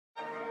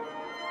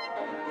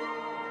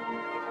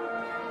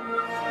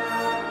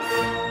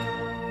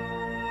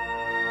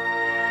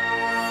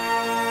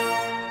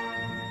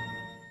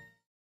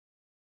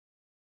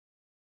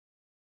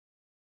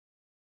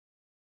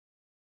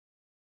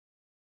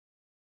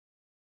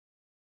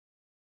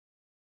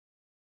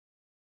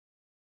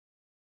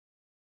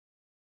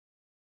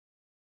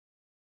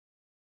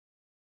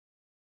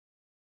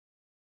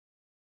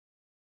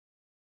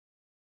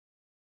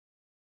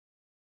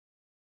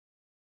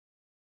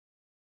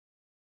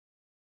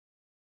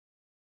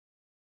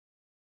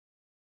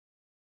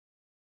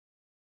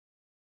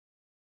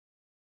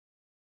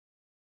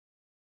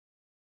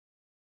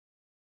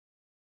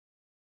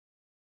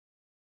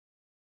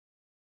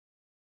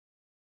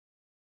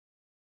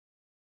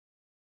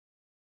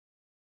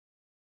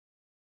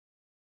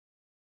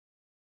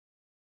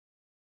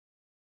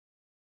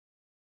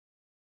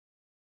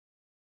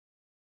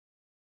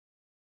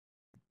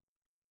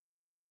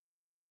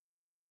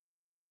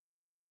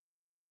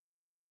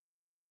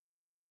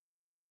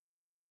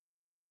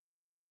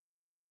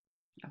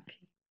Okay.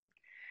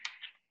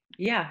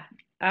 Yeah.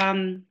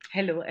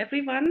 Hello,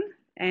 everyone,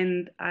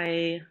 and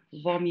I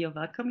warmly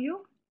welcome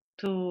you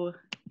to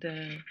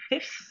the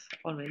fifth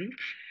already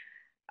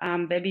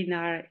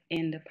webinar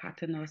in the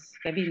Parthenos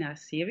webinar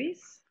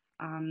series.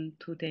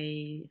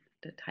 Today,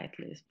 the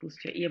title is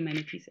Boost Your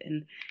eHumanities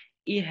in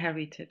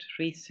eHeritage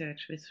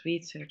Research with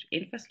Research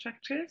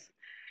Infrastructures.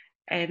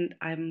 And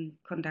I'm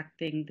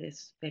conducting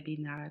this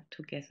webinar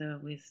together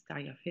with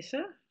Darja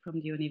Fišer from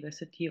the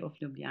University of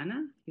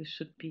Ljubljana. You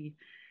should be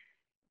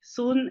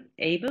soon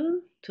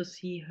able to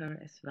see her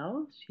as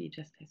well. She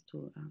just has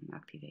to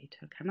activate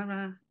her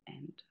camera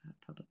and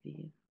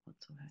probably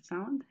also her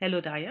sound.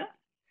 Hello, Darja.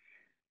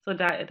 So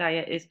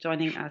Darja is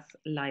joining us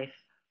live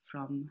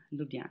from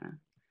Ljubljana.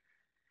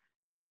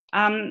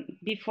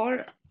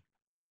 Before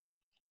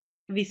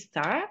we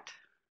start,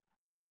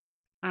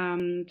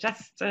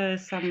 just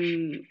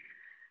some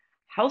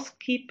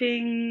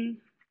housekeeping,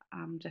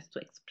 just to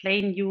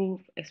explain you,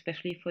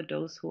 especially for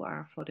those who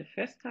are for the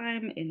first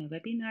time in a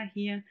webinar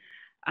here,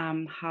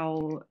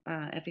 how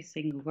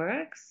everything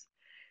works.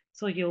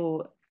 So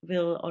you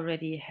will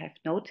already have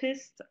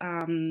noticed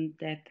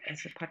that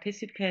as a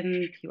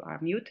participant you are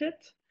muted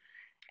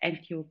and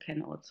you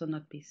can also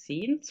not be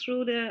seen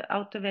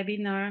throughout the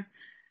webinar,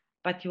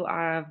 but you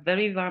are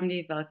very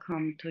warmly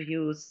welcome to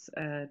use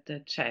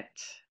the chat,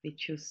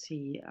 which you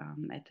see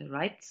at the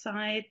right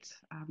side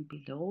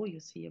below. You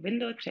see a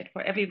window, chat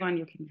for everyone.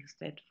 You can use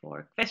that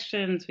for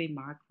questions,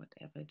 remark,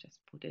 whatever, just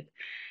put it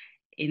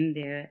in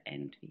there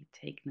and we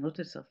take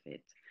notice of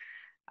it.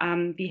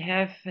 We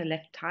have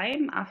left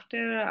time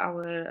after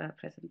our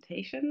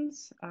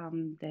presentations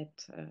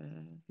that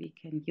we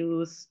can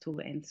use to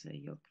answer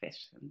your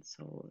questions.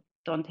 So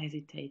don't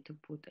hesitate to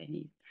put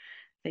anything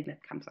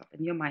that comes up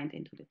in your mind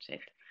into the chat.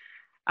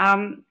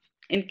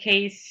 In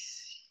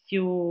case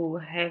you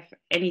have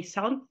any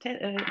sound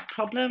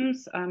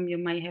problems, you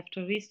may have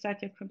to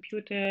restart your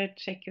computer,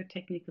 check your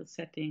technical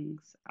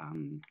settings,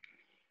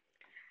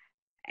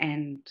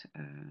 and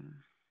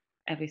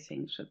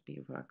everything should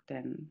be worked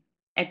then.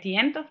 At the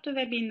end of the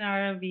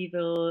webinar, we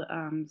will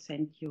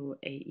send you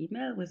an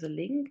email with a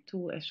link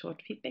to a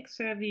short feedback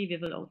survey. We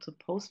will also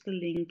post the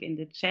link in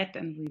the chat,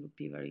 and we would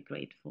be very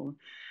grateful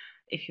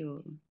if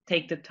you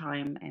take the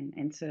time and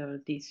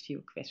answer these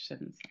few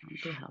questions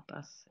to help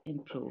us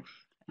improve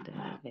the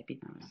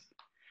webinars.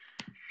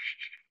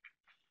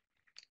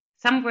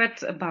 Some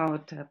words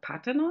about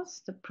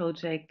Parthenos, the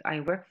project I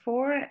work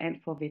for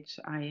and for which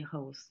I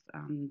host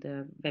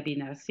the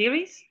webinar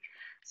series.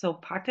 So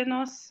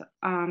Parthenos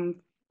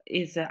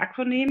is an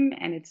acronym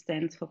and it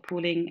stands for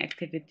Pooling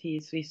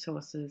Activities,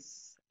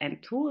 Resources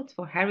and Tools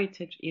for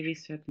Heritage,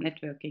 E-Research,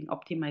 Networking,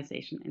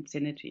 Optimization and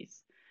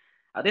Synergies.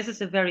 This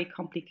is a very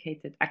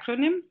complicated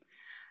acronym.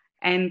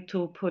 And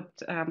to put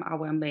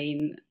our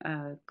main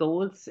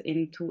goals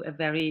into a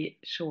very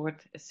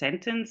short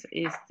sentence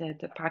is that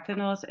the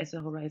Parthenos as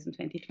a Horizon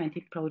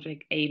 2020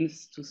 project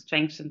aims to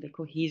strengthen the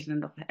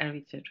cohesion of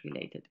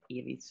heritage-related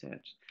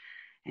e-research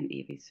and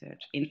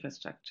e-research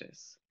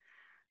infrastructures.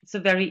 It's a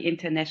very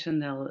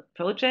international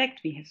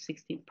project. We have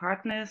 16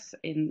 partners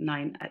in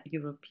 9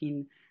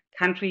 European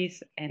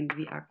countries, and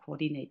we are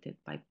coordinated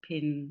by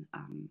PIN.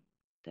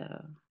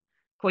 The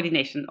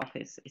coordination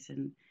office is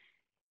in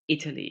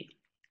Italy.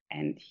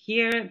 And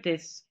here,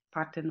 this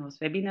Parthenos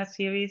webinar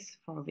series,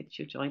 for which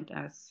you joined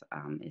us,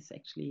 is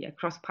actually a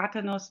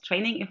cross-Parthenos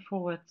training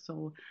effort.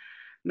 So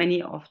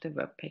many of the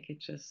work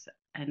packages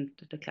and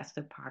the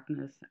cluster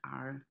partners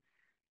are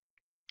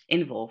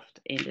involved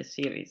in the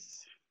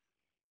series.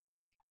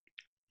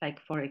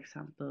 Like, for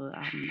example,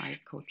 my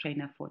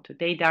co-trainer for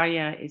today,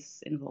 Darja,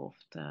 is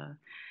involved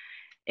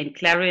in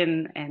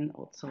Clarin and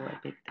also a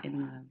bit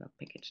in work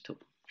package too.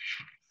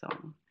 So.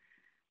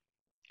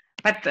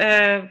 But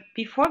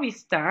before we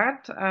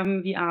start,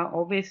 we are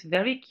always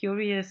very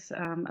curious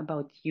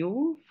about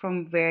you,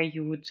 from where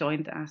you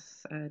joined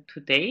us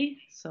today.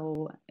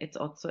 So it's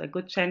also a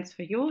good chance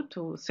for you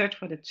to search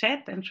for the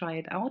chat and try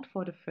it out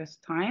for the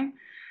first time.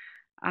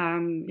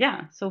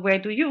 Yeah, so where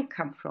do you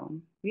come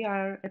from? We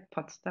are at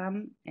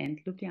Potsdam and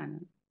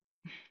Ljubljana.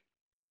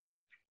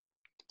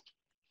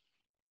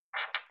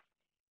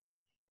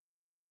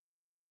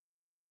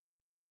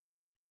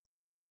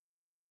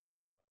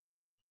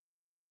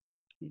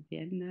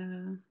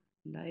 Vienna,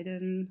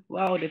 Leiden.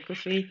 Wow, that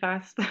goes really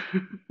fast.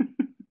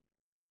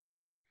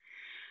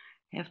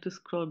 Have to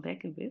scroll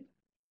back a bit.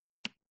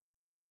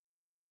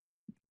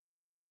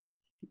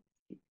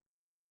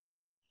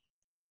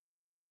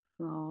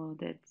 So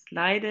that's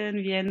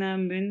Leiden, Vienna,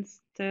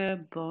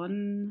 Münster,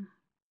 Bonn,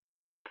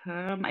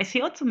 Perm. I see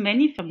also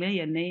many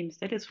familiar names.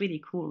 That is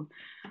really cool.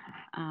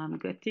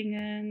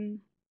 Göttingen,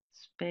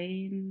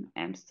 Spain,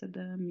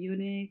 Amsterdam,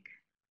 Munich,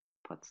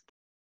 Potsdam,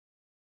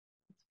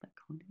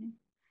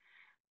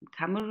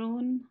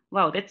 Cameroon.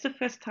 Wow, that's the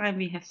first time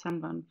we have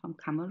someone from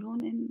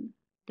Cameroon in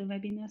the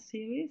webinar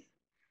series.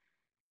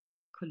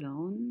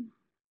 Cologne,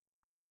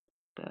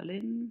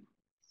 Berlin,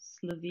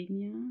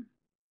 Slovenia,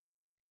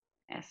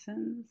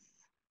 Athens.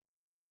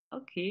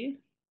 Okay.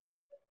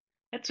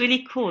 That's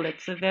really cool.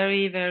 It's a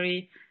very,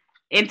 very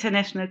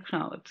international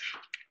crowd.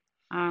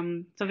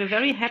 So we're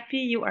very happy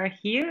you are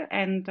here,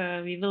 and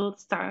we will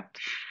start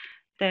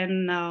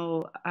then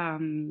now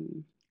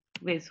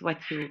with what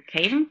you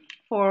came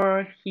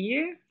for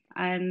here,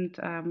 and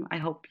I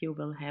hope you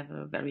will have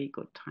a very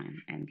good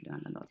time and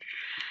learn a lot.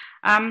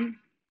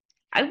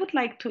 I would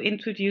like to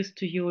introduce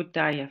to you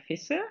Darja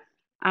Fišer.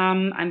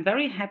 I'm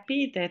very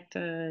happy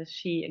that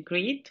she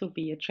agreed to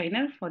be a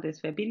trainer for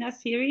this webinar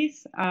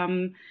series.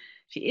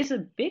 She is a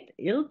bit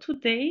ill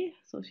today,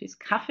 so she's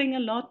coughing a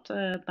lot,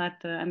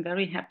 but I'm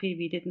very happy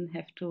we didn't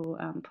have to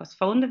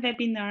postpone the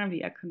webinar.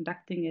 We are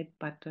conducting it,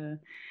 but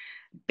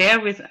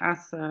bear with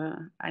us.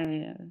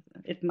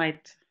 It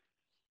might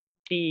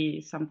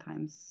be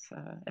sometimes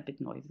a bit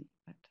noisy,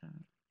 but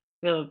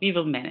we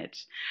will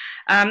manage.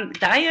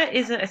 Darja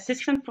is an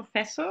assistant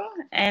professor,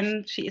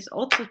 and she is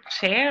also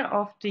chair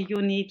of the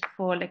unit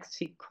for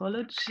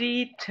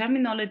lexicology,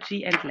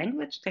 terminology, and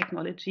language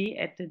technology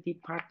at the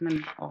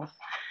Department of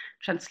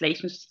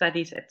Translation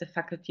Studies at the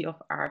Faculty of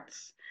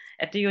Arts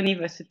at the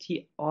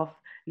University of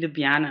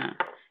Ljubljana.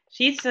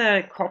 She's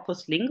a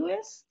corpus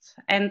linguist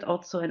and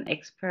also an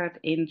expert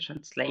in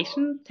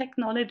translation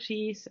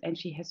technologies, and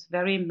she has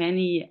very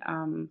many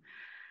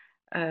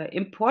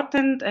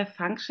important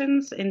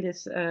functions in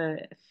this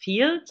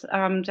field.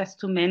 Just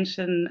to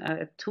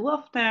mention two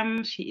of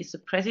them, she is the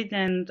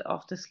president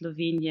of the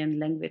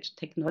Slovenian Language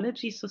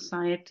Technology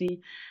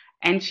Society,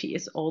 and she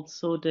is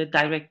also the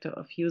director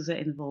of user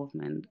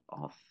involvement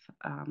of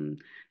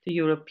the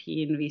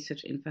European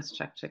Research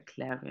Infrastructure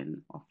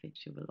therein, of which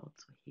you will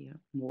also hear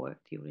more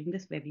during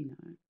this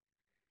webinar.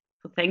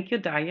 So thank you,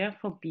 Darja,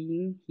 for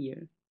being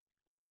here.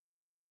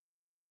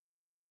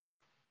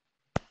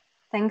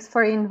 Thanks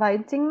for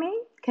inviting me.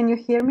 Can you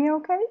hear me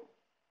okay?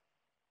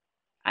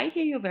 I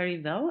hear you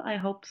very well. I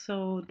hope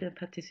so the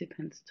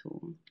participants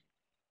too.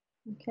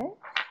 Okay.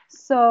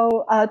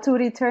 So to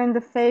return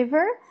the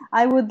favor,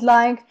 I would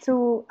like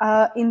to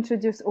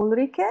introduce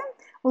Ulrike.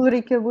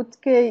 Ulrike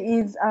Wuttke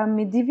is a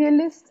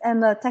medievalist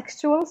and a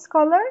textual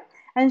scholar,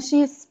 and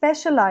she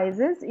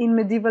specializes in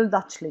medieval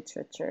Dutch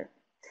literature.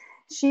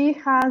 She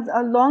has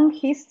a long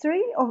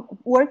history of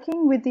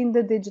working within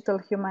the digital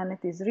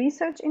humanities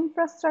research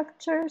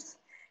infrastructures.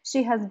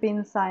 She has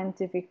been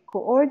scientific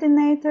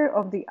coordinator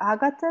of the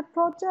Agate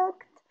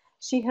project.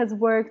 She has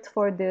worked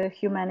for the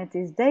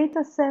Humanities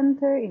Data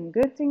Center in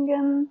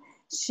Göttingen.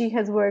 She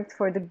has worked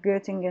for the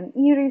Göttingen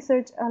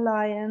eResearch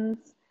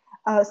Alliance.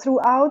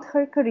 Throughout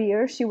her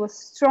career, she was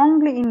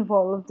strongly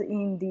involved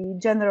in the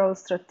general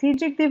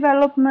strategic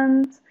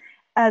development,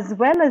 as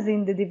well as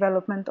in the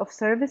development of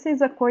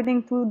services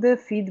according to the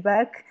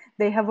feedback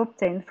they have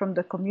obtained from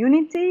the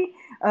community,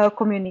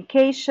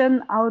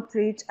 communication,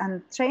 outreach,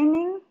 and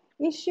training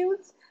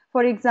issues.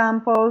 For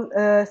example,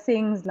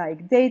 things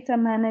like data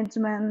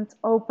management,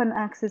 open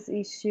access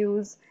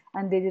issues,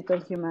 and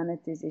digital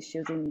humanities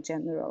issues in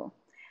general.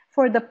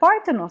 For the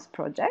PARTHENOS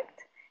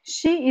project,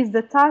 she is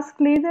the task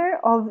leader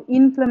of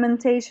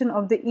implementation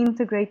of the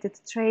integrated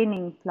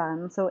training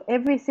plan. So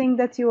everything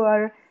that you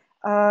are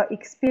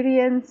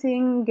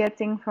experiencing,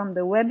 getting from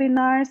the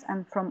webinars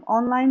and from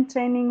online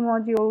training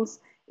modules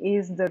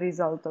is the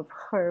result of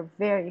her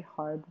very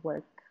hard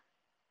work.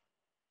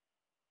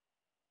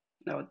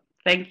 No,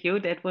 thank you.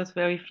 That was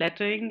very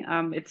flattering.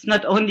 It's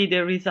not only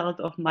the result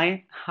of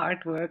my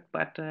hard work,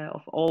 but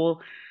of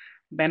all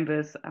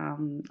members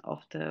of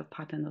the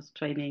PARTHENOS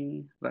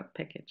training work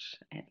package,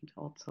 and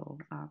also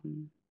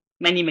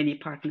many, many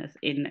partners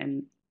in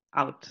and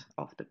out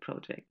of the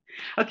project.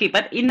 Okay,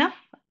 but enough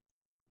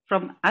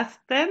from us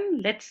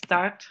then. Let's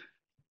start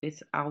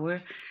with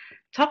our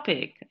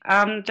topic.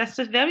 Just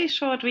a very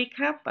short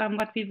recap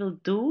what we will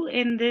do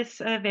in this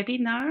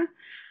webinar.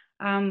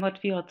 What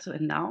we also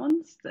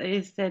announced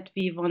is that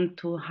we want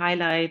to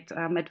highlight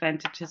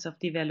advantages of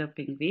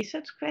developing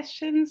research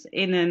questions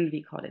in an,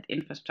 we call it,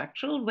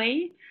 infrastructural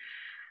way.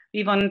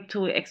 We want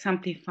to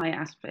exemplify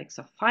aspects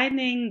of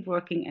finding,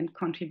 working, and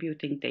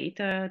contributing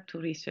data to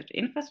research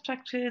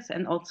infrastructures,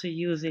 and also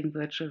using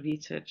virtual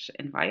research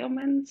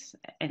environments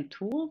and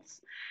tools.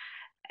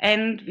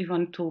 And we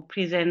want to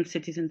present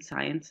citizen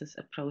sciences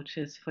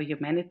approaches for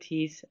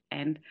humanities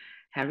and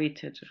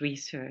heritage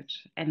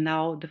research. And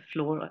now the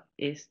floor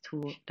is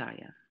to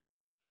Darja.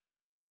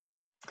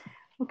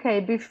 Okay,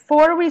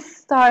 before we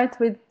start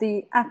with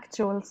the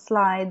actual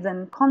slides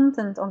and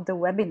content of the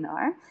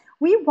webinar,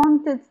 we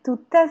wanted to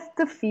test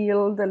the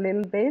field a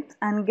little bit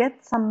and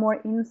get some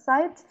more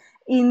insight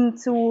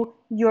into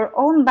your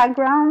own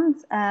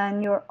backgrounds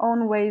and your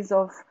own ways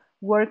of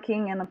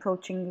working and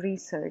approaching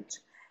research.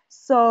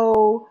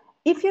 So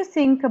if you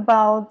think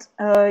about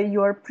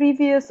your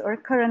previous or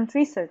current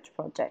research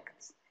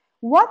projects,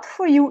 what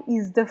for you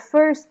is the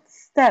first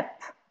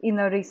step in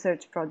a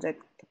research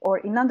project? Or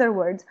in other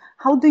words,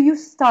 how do you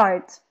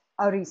start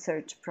a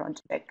research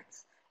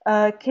project?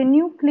 Can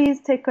you please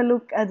take a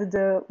look at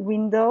the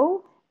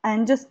window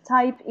and just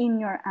type in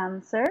your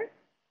answer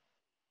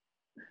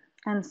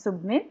and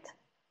submit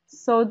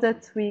so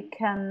that we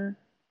can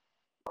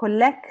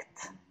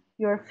collect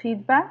your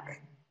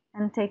feedback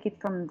and take it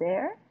from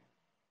there?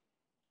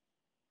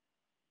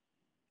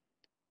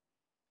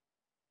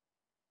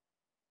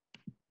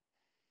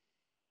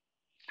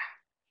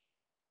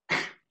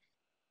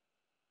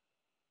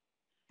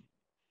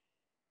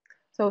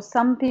 So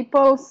some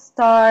people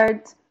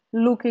start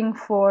looking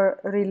for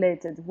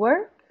related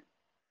work.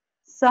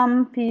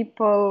 Some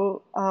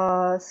people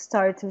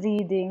start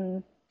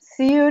reading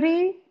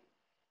theory.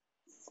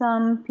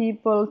 Some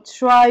people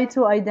try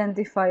to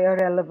identify a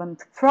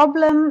relevant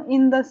problem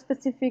in the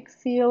specific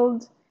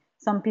field.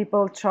 Some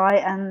people try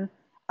and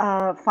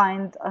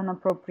find an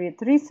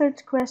appropriate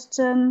research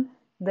question.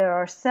 There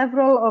are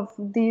several of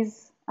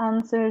these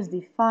answers: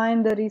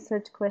 define the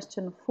research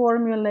question,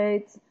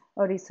 formulate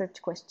a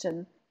research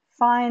question,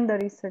 find a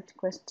research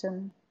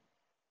question.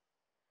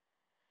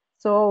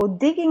 So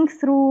digging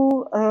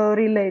through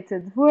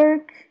related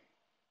work,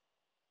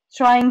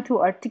 trying to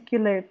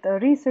articulate a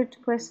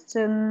research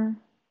question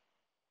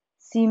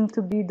seem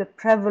to be the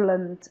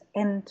prevalent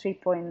entry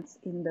points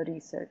in the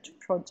research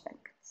projects.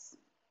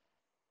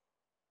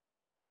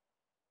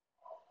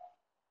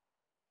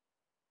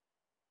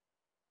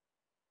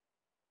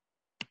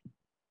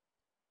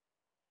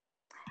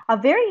 A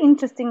very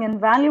interesting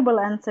and valuable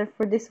answer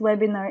for this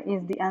webinar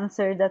is the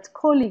answer that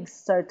colleagues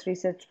start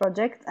research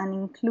projects and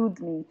include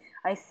me.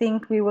 I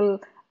think we will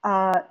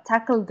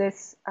tackle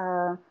this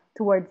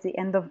towards the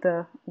end of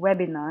the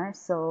webinar,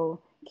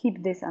 so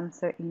keep this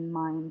answer in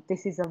mind.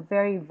 This is a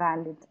very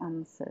valid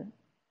answer.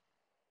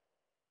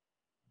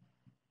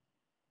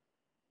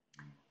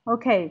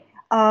 Okay,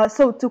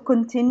 so to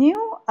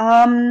continue,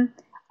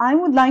 I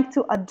would like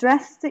to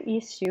address the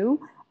issue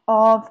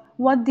of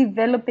what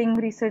developing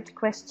research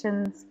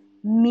questions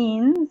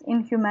means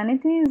in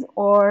humanities,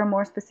 or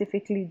more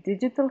specifically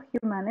digital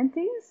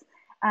humanities,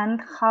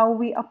 and how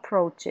we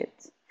approach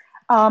it.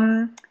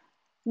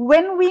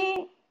 When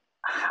we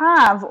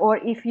have, or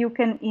if you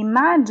can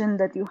imagine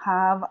that you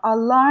have a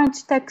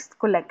large text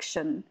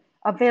collection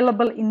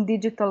available in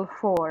digital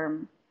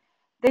form,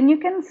 then you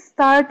can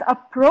start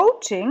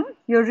approaching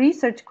your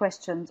research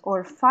questions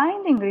or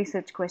finding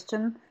research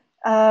questions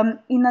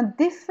in a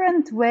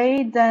different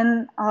way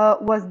than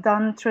was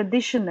done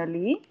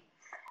traditionally.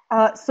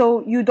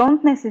 So you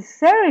don't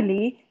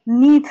necessarily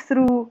need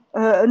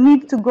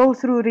to go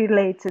through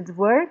related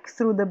work,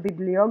 through the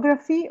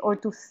bibliography, or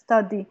to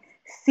study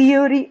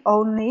theory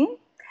only.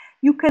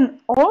 You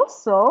can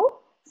also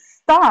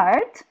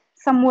start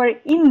somewhere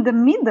in the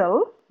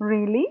middle,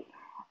 really,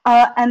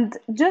 and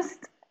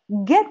just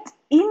get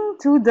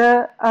into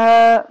the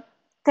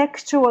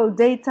textual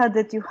data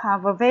that you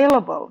have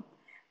available.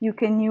 You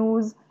can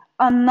use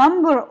a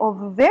number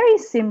of very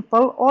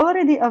simple,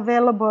 already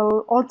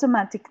available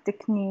automatic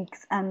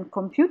techniques and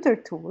computer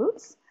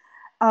tools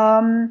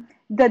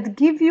that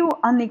give you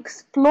an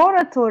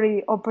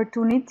exploratory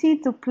opportunity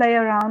to play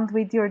around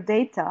with your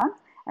data.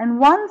 And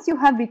once you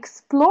have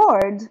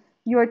explored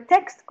your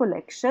text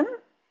collection,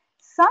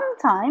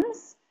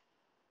 sometimes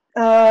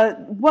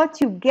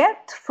what you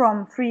get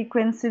from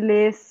frequency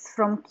lists,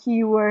 from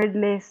keyword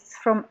lists,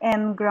 from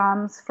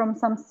n-grams, from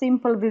some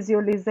simple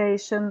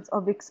visualizations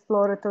of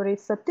exploratory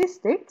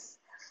statistics,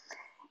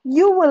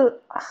 you will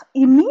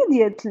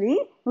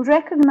immediately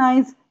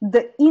recognize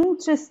the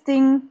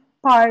interesting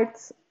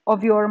parts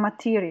of your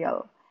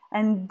material.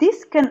 And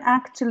this can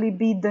actually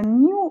be the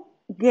new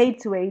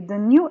gateway, the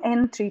new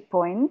entry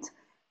point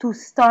to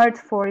start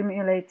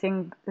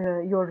formulating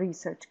your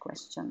research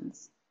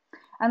questions.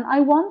 And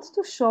I want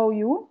to show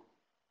you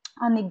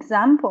an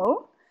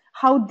example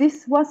how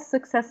this was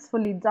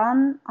successfully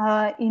done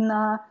in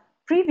a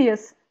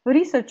previous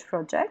research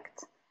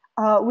project,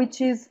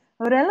 which is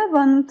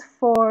relevant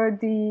for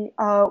the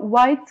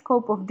wide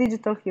scope of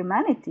digital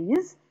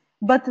humanities,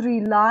 but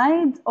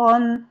relied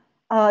on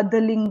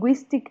the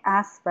linguistic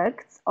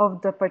aspects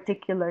of the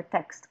particular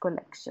text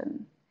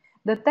collection.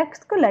 The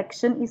text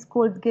collection is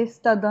called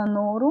Gesta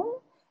Danorum.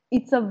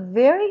 It's a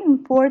very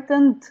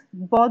important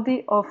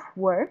body of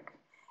work.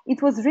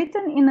 It was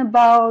written in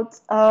about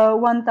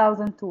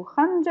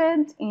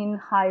 1200 in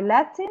High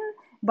Latin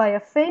by a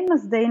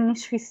famous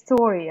Danish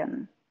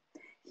historian.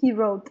 He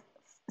wrote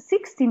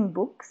 16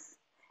 books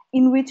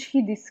in which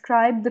he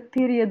described the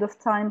period of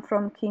time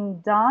from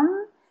King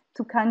Dan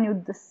to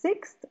Canute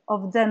VI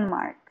of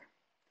Denmark.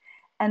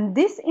 And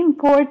this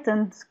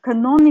important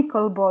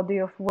canonical body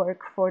of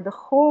work for the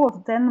whole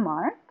of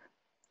Denmark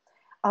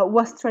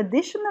was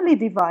traditionally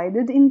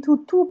divided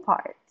into two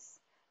parts.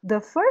 The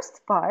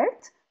first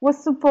part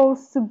was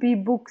supposed to be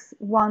books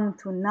 1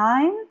 to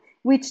 9,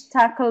 which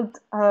tackled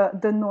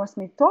the Norse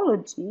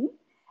mythology,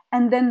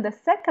 and then the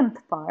second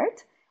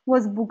part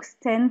was books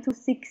 10 to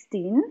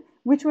 16,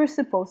 which were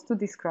supposed to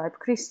describe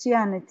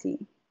Christianity.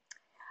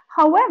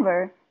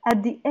 However,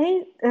 at the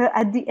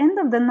end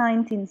of the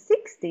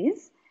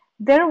 1960s,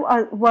 there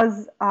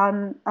was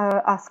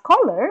a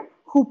scholar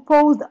who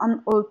posed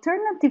an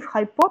alternative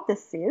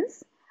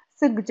hypothesis,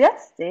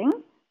 suggesting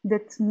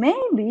that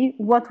maybe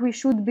what we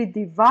should be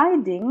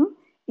dividing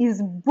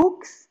is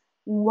books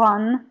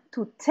 1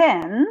 to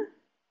 10,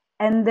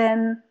 and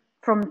then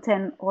from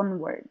 10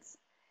 onwards.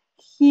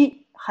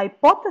 He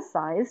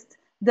hypothesized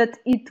that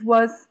it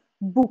was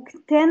book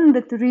 10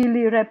 that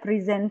really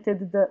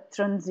represented the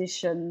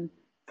transition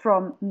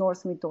from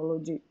Norse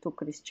mythology to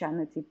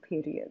Christianity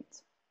period.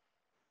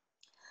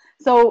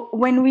 So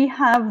when we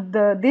have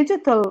the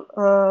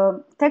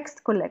digital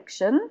text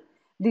collection,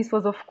 this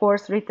was of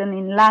course written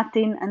in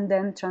Latin and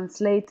then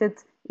translated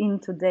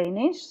into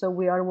Danish. So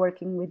we are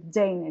working with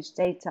Danish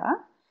data.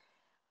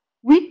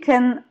 We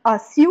can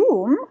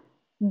assume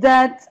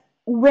that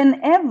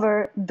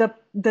whenever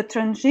the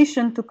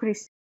transition to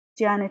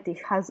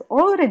Christianity has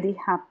already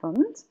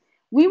happened,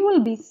 we will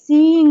be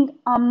seeing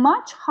a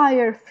much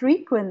higher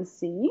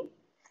frequency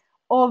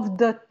of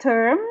the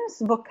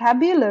terms,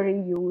 vocabulary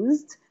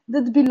used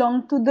that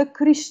belong to the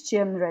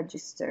Christian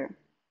register.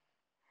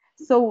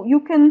 So you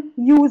can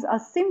use a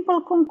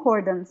simple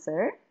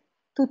concordancer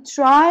to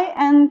try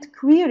and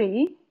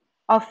query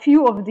a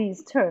few of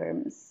these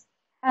terms.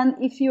 And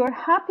if you're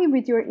happy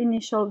with your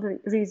initial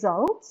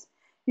results,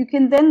 you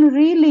can then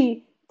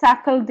really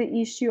tackle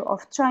the issue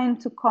of trying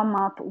to come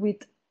up with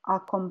a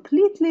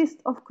complete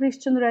list of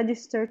Christian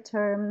register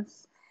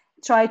terms,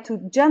 try to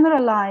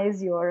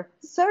generalize your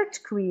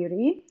search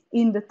query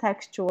in the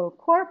textual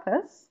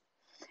corpus,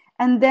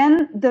 and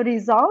then the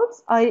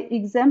results I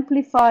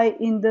exemplify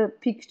in the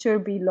picture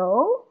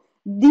below.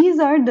 These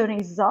are the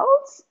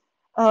results.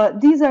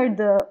 These are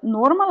the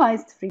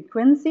normalized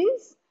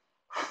frequencies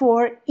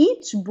for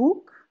each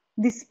book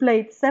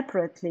displayed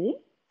separately.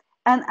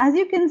 And as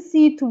you can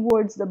see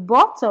towards the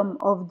bottom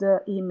of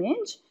the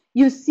image,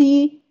 you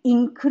see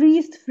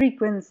increased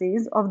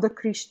frequencies of the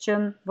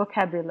Christian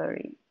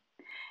vocabulary.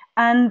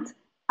 And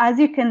as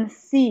you can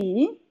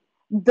see,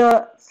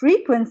 the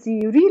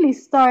frequency really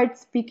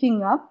starts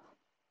picking up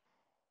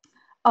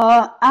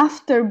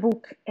after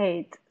book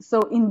 8.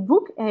 So in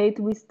book 8,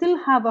 we still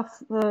have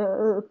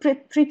a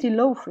pretty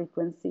low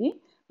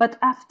frequency, but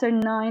after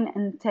 9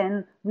 and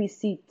 10, we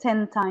see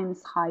 10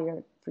 times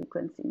higher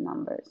frequency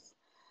numbers.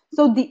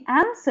 So the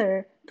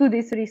answer to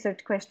this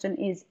research question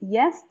is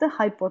yes, the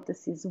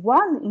hypothesis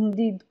was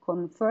indeed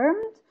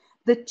confirmed.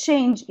 The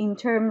change in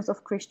terms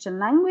of Christian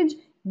language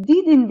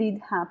did indeed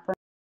happen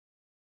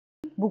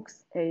in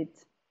books 8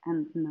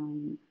 and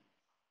 9.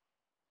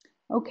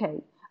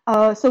 Okay,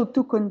 so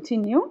to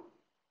continue,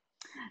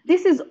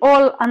 this is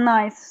all a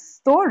nice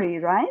story,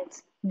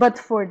 right? But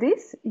for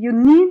this, you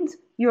need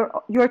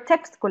your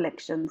text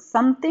collection,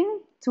 something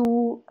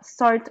to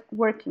start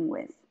working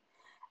with.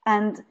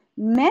 And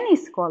many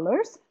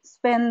scholars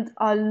spend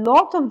a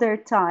lot of their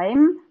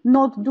time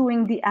not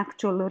doing the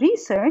actual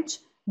research,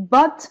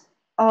 but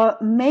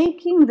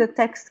making the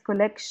text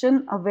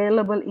collection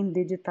available in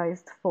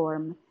digitized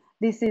form.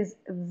 This is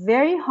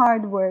very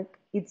hard work.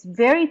 It's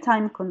very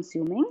time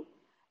consuming,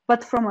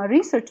 but from a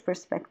research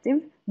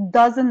perspective,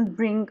 doesn't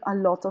bring a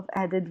lot of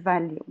added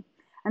value.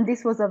 And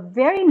this was a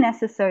very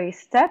necessary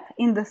step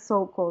in the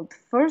so-called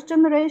first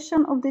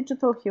generation of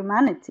digital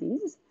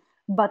humanities.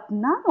 But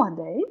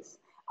nowadays,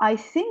 I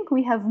think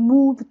we have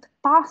moved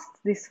past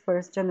this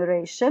first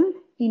generation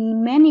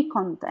in many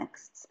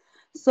contexts.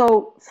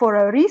 So for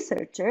a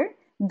researcher,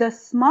 the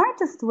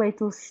smartest way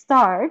to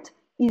start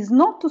is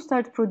not to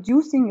start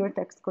producing your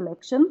text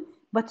collection,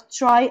 but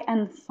try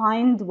and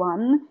find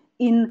one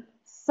in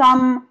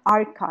some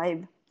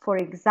archive, for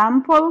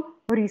example,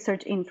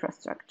 research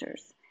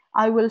infrastructures.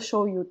 I will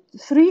show you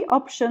 3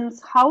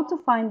 options how to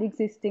find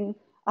existing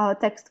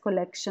text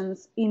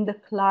collections in the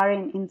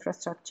Clarin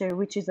infrastructure,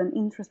 which is an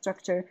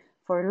infrastructure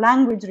for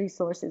language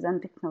resources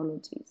and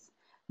technologies.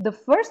 The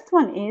first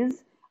one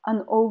is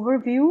an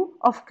overview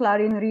of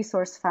Clarin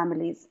resource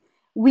families.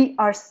 We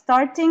are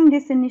starting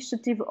this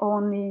initiative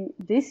only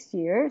this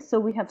year, so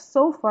we have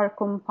so far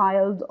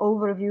compiled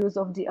overviews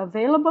of the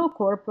available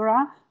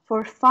corpora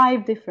for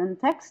 5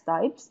 different text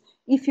types.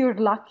 If you're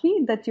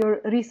lucky that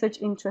your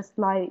research interests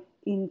lie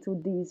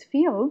into these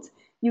fields,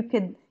 you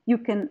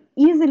can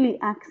easily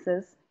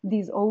access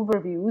these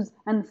overviews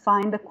and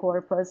find a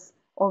corpus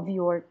of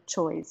your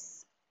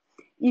choice.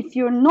 If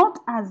you're not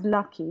as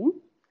lucky,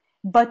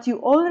 but you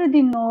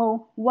already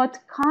know what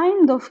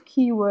kind of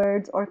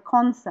keywords or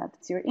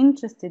concepts you're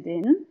interested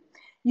in,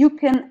 you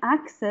can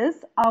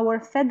access our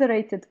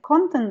federated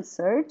content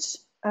search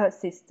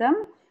system,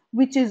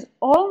 which is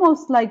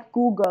almost like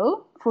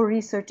Google for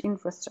research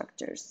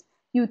infrastructures.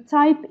 You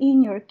type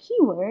in your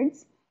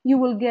keywords, you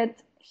will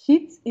get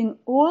hits in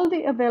all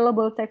the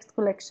available text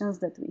collections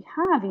that we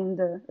have in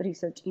the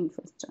research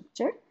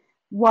infrastructure.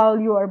 While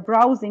you are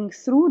browsing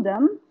through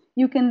them,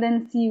 you can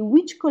then see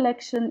which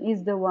collection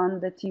is the one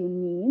that you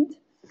need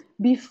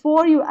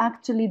before you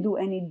actually do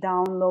any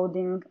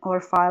downloading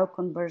or file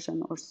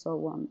conversion or so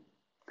on.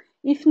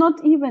 If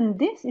not even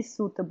this is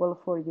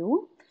suitable for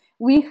you,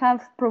 we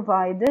have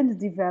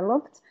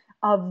developed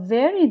a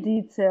very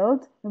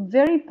detailed,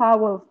 very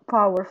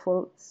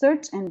powerful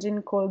search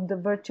engine called the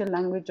Virtual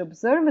Language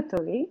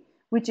Observatory,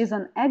 which is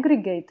an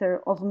aggregator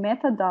of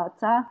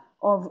metadata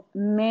of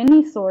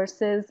many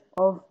sources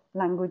of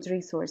language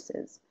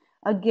resources.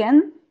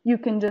 Again, you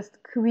can just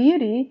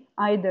query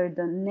either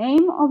the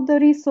name of the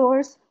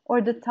resource or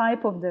the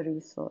type of the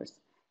resource.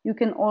 You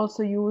can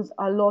also use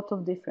a lot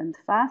of different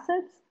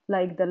facets,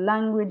 like the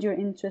language you're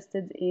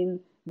interested in,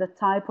 the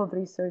type of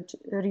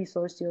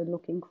resource you're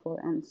looking for,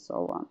 and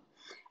so on.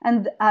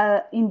 And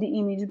in the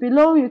image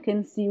below, you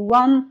can see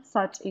one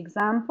such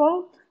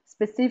example.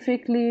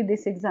 Specifically,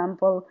 this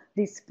example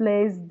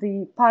displays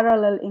the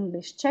parallel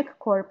English-Czech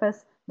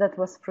corpus that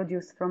was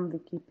produced from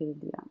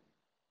Wikipedia.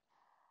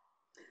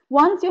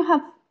 Once you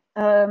have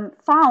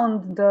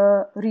found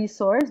the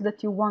resource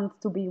that you want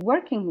to be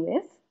working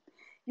with,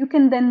 you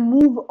can then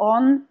move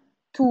on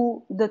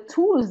to the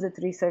tools that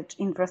research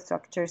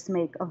infrastructures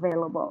make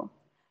available.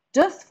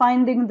 Just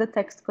finding the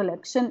text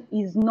collection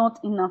is not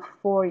enough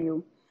for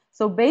you.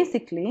 So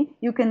basically,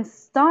 you can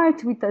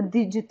start with a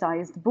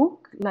digitized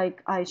book,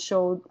 like I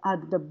showed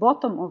at the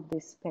bottom of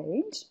this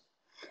page,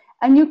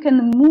 and you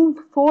can move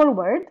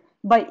forward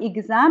by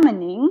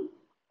examining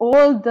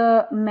all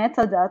the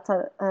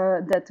metadata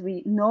that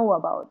we know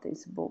about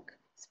this book.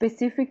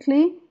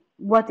 Specifically,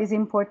 what is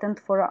important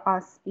for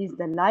us is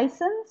the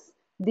license.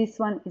 This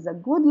one is a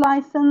good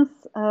license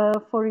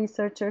for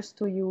researchers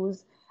to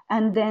use.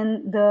 And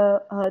then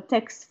the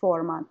text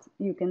format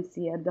you can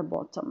see at the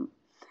bottom.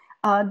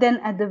 Then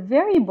at the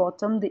very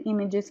bottom, the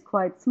image is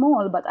quite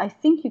small, but I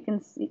think you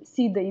can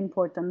see the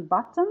important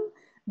button.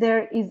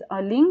 There is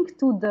a link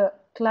to the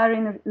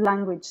Clarin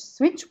language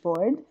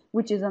switchboard,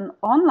 which is an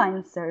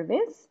online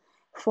service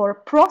for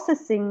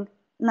processing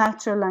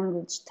natural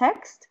language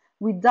text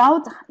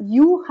without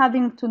you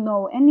having to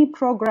know any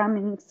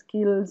programming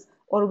skills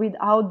or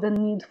without the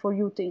need for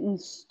you to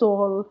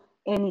install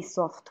any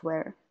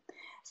software.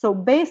 So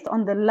based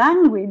on the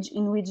language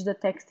in which the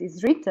text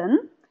is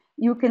written,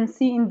 you can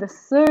see in the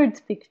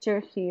third picture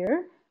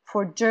here,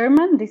 for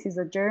German, this is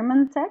a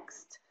German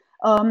text,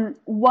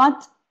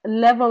 what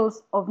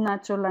levels of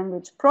natural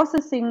language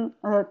processing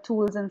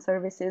tools and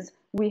services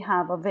we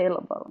have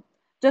available.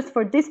 Just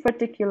for this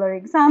particular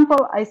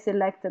example, I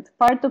selected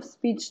part of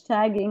speech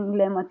tagging,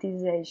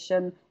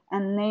 lemmatization,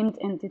 and named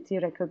entity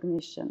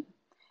recognition.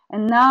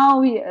 And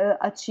now we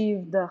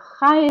achieve the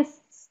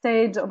highest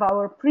stage of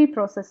our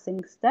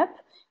pre-processing step,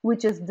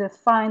 which is the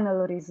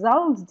final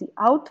result, the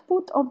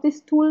output of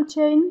this tool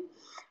chain,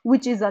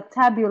 which is a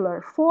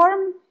tabular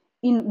form.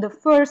 In the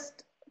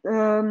first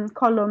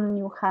column,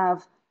 you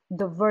have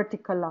the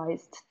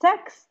verticalized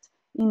text.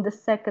 In the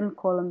second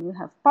column, you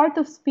have part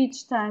of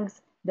speech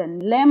tags, then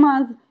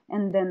lemmas,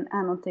 and then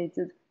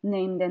annotated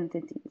named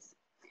entities.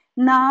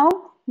 Now,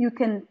 you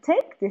can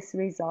take this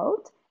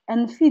result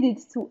and feed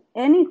it to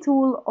any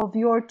tool of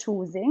your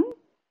choosing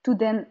to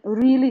then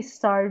really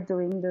start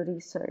doing the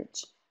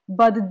research.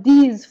 But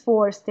these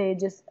 4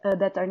 stages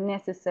that are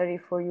necessary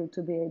for you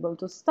to be able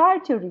to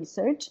start your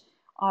research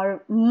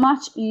are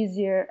much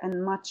easier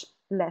and much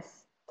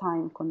less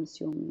time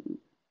consuming.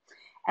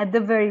 At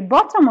the very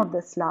bottom of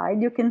the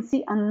slide, you can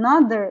see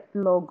another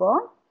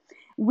logo,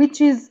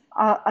 which is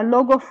a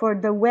logo for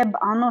the Web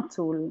Anno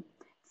tool.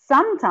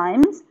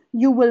 Sometimes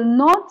you will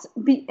not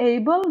be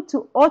able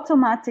to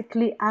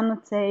automatically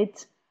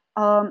annotate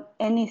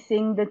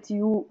anything that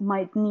you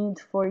might need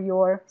for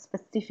your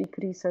specific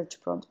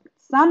research project.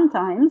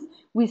 Sometimes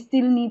we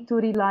still need to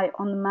rely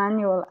on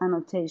manual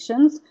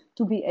annotations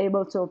to be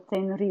able to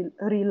obtain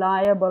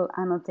reliable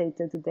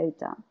annotated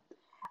data.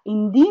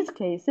 In these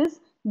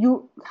cases,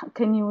 you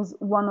can use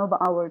one of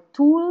our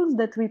tools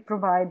that we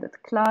provide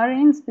at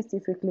Clarin,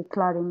 specifically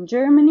Clarin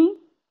Germany,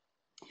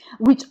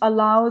 which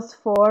allows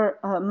for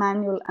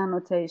manual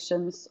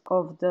annotations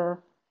of the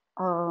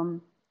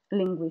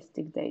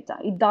linguistic data.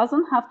 It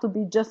doesn't have to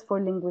be just for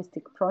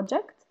linguistic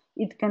projects.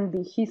 It can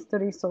be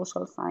history,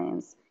 social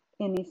science,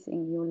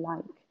 anything you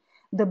like.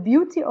 The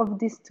beauty of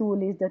this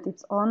tool is that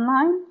it's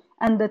online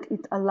and that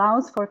it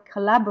allows for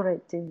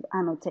collaborative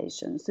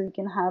annotation. So you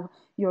can have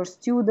your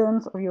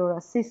students or your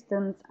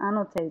assistants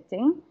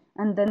annotating,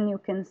 and then you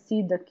can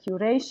see the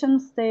curation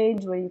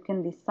stage where you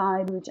can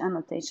decide which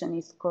annotation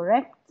is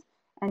correct,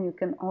 and you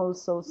can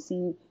also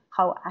see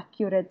how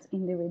accurate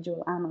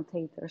individual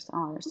annotators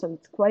are. So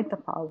it's quite a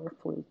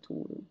powerful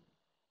tool.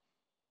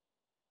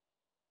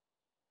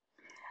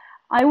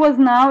 I was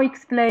now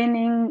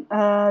explaining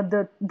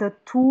the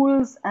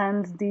tools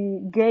and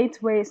the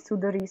gateways to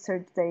the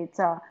research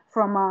data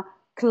from a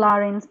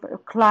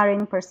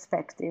Clarin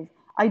perspective.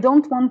 I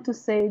don't want to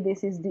say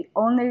this is the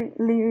only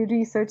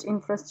research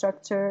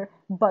infrastructure,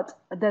 but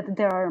that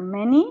there are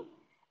many.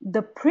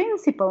 The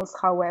principles,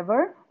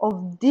 however,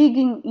 of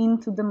digging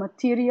into the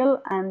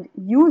material and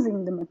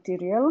using the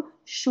material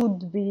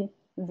should be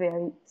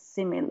very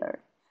similar.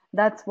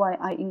 That's why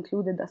I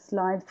included a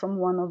slide from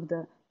one of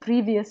the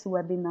previous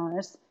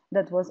webinars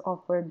that was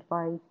offered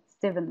by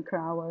Steven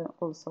Krauer,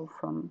 also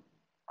from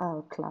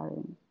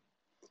Clarin.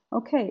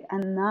 Okay,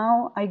 and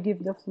now I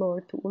give the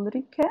floor to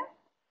Ulrike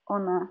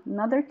on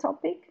another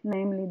topic,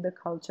 namely the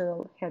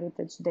Cultural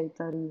Heritage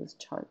Data Reuse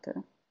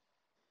Charter.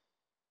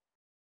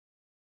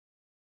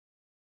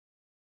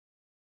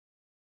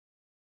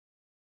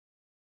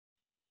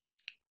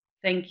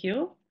 Thank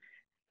you.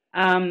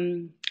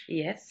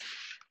 Yes,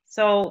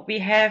 so we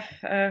have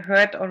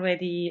heard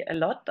already a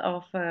lot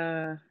of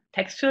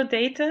textual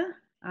data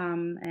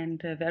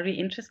and very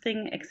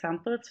interesting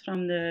examples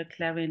from the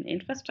Clarin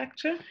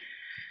infrastructure.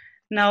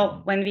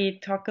 Now, when we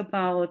talk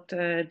about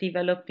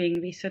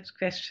developing research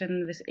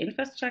questions with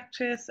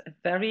infrastructures, a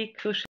very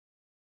crucial,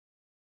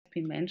 has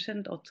been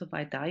mentioned also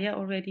by Darja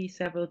already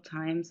several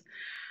times,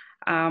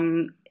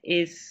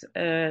 is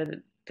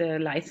the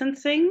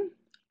licensing,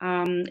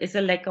 is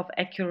a lack of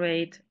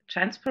accurate,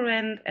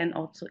 transparent, and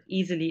also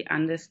easily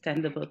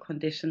understandable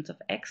conditions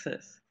of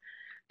access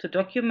to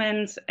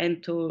documents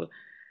and to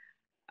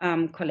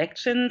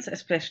collections,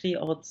 especially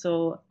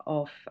also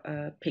of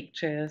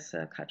pictures,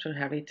 cultural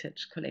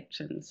heritage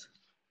collections.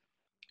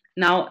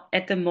 Now,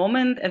 at the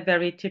moment, a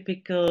very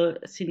typical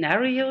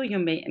scenario you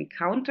may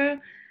encounter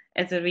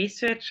as a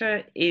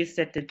researcher is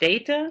that the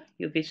data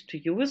you wish to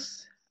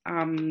use,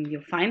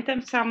 you find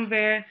them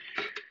somewhere,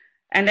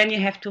 and then you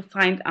have to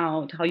find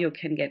out how you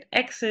can get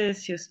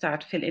access. You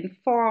start fill in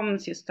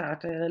forms, you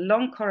start a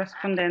long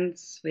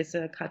correspondence with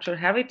a cultural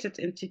heritage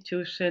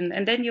institution,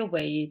 and then you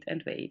wait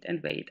and wait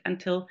and wait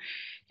until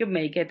you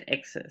may get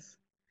access.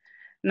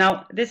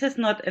 Now, this is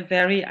not a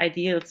very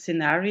ideal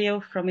scenario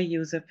from a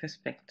user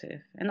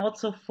perspective. And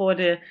also for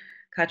the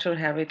cultural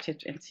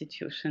heritage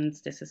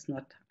institutions, this is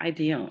not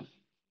ideal.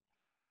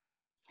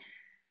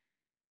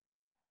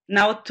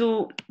 Now,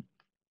 to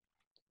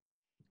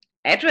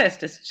address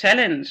this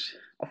challenge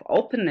of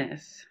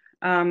openness,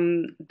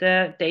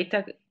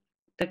 the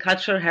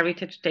Cultural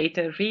Heritage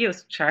Data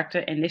Reuse Charter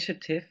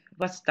initiative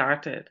was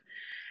started.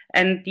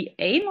 And the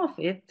aim of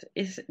it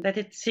is that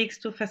it seeks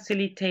to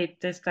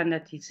facilitate the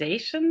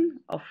standardization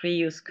of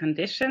reuse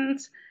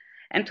conditions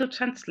and to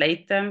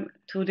translate them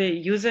to the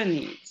user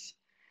needs.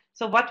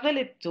 So what will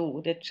it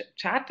do? The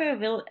charter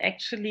will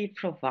actually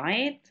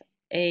provide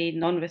a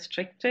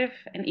non-restrictive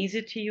and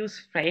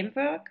easy-to-use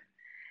framework,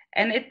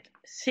 and it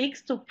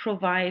seeks to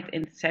provide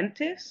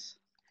incentives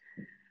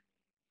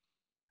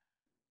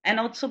and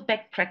also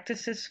best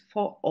practices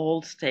for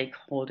all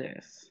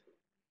stakeholders.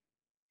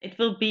 It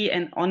will be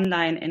an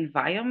online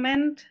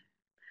environment,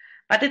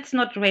 but it's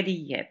not ready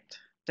yet.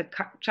 The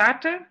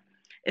charter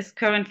is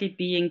currently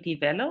being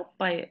developed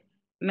by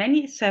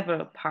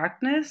several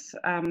partners.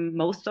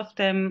 Most of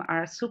them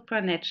are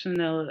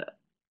supranational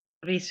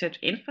research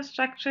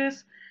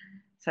infrastructures,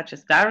 such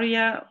as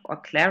Darja or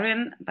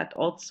Clarin, but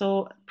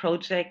also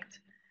projects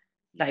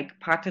like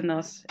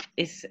PARTHENOS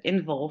is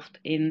involved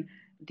in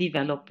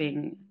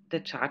developing the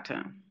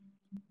charter.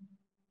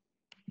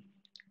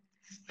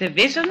 The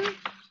vision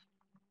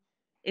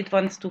it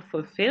wants to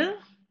fulfill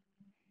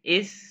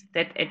is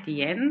that at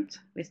the end,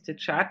 with the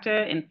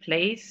charter in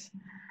place,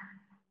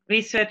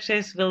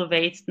 researchers will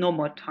waste no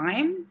more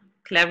time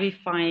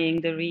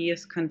clarifying the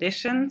reuse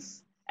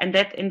conditions, and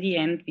that in the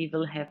end we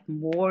will have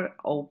more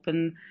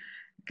open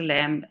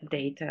GLAM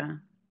data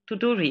to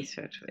do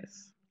research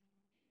with.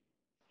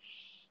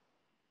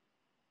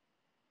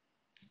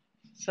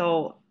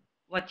 So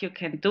what you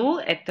can do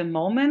at the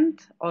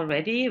moment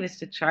already with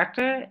the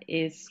charter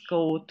is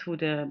go to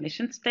the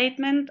mission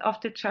statement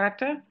of the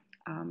charter.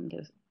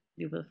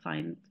 You will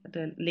find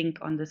the link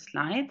on the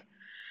slide.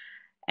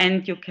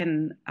 And you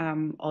can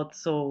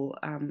also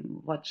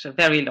watch a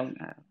very long,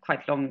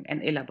 quite long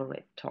and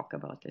elaborate talk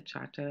about the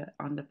charter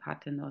on the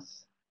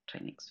PARTHENOS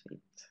training suite.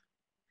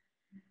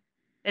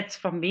 That's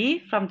from me,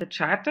 from the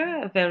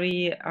charter, a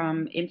very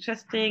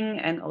interesting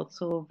and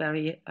also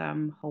very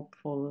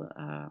hopeful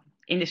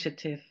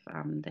initiative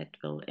that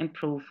will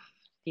improve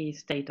the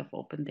state of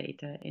open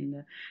data in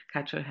the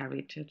cultural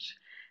heritage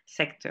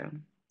sector.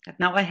 And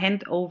now I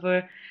hand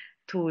over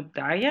to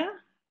Darja,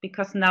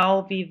 because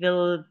now we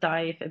will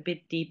dive a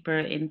bit deeper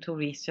into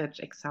research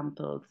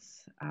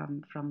examples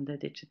from the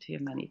digital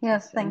humanities.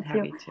 Yes, thank you.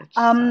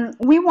 Heritage.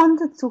 We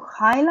wanted to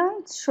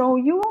show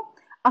you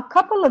a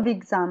couple of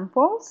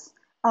examples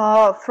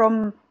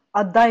from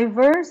a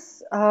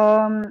diverse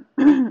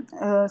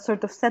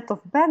sort of set of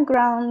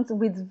backgrounds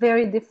with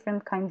very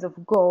different kinds of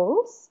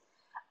goals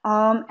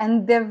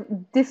and their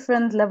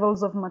different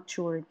levels of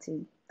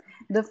maturity.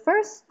 The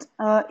first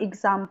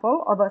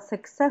example of a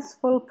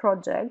successful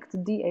project,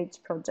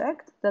 DH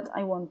project, that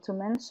I want to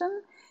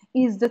mention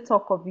is the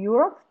Talk of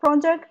Europe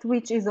project,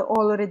 which is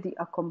already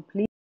a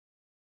complete.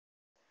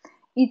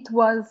 It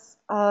was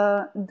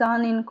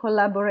done in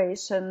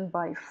collaboration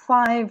by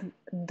 5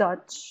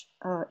 Dutch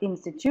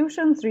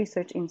institutions,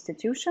 research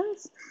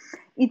institutions.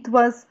 It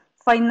was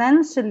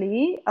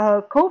financially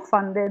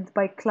co-funded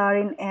by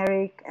Clarin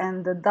Eric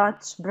and the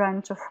Dutch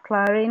branch of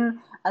Clarin,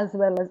 as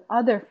well as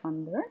other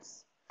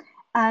funders.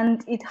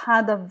 And it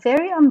had a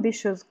very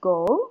ambitious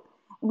goal,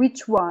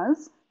 which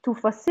was to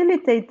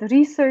facilitate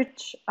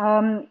research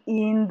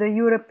in the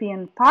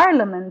European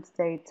Parliament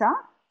data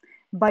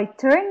by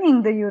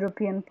turning the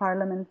European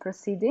Parliament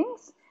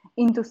proceedings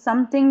into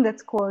something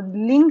that's called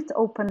linked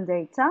open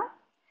data,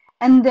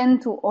 and then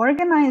to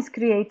organize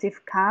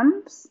creative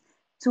camps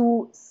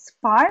to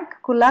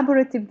spark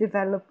collaborative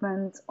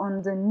development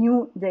on the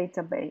new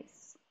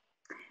database.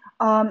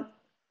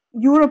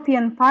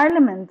 European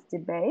Parliament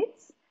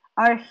debates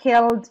are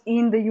held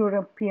in the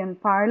European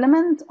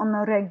Parliament on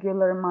a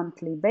regular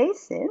monthly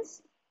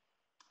basis,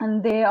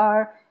 and they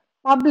are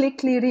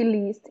publicly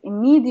released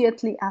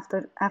immediately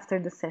after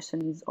the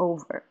session is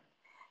over.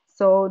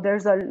 So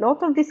there's a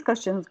lot of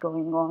discussions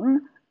going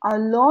on. A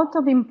lot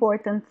of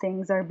important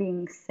things are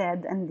being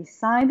said and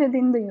decided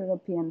in the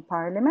European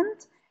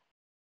Parliament.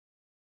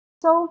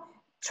 So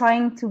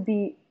trying to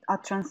be a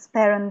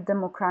transparent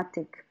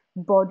democratic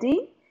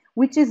body,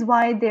 which is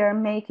why they are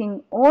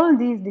making all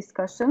these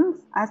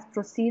discussions as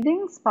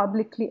proceedings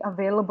publicly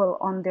available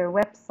on their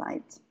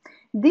website.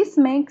 This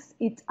makes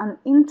it an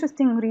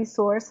interesting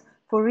resource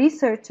for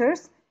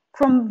researchers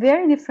from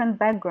very different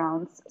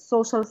backgrounds: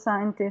 social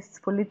scientists,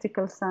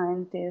 political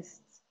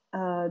scientists,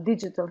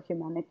 digital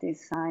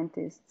humanities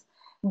scientists,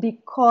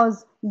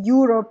 because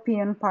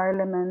European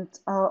Parliament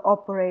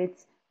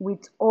operates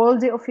with all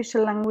the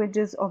official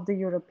languages of the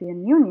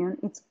European Union.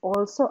 It's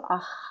also a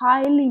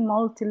highly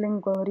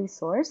multilingual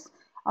resource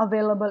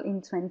available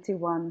in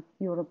 21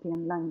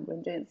 European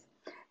languages.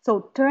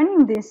 So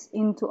turning this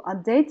into a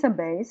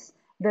database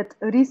that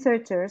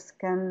researchers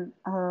can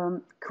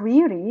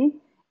query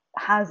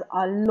has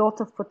a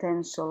lot of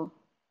potential.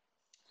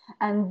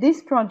 And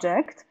this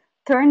project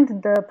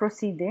turned the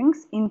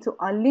proceedings into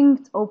a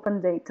linked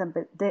open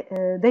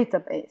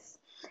database.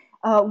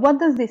 What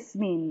does this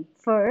mean?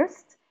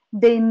 First,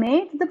 they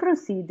made the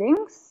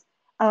proceedings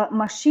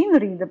machine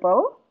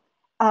readable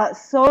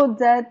so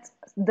that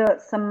the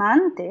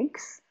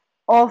semantics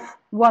of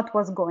what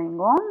was going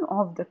on,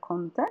 of the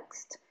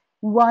context,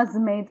 was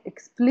made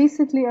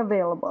explicitly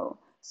available,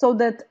 so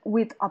that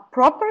with a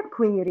proper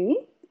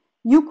query,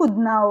 you could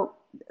now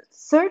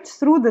search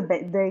through the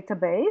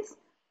database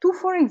to,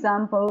 for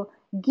example,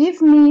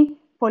 give me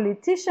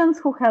politicians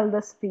who held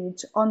a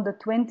speech on the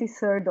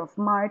 23rd of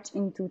March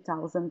in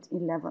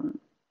 2011.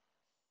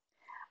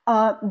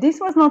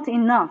 This was not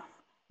enough.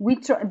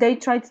 They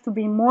tried to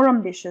be more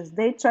ambitious.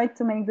 They tried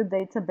to make the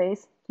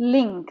database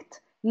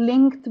linked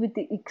with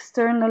the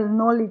external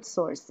knowledge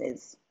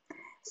sources,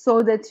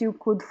 so that you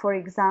could, for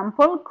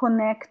example,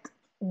 connect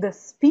the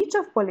speech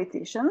of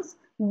politicians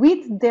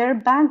with their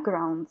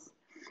backgrounds.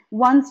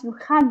 Once you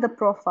had the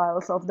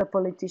profiles of the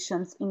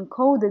politicians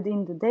encoded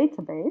in the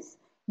database,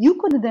 you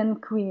could then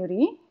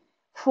query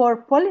for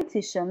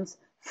politicians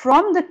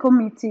from the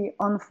Committee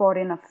on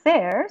Foreign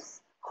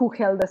Affairs who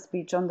held a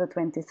speech on the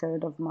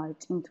 23rd of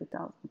March in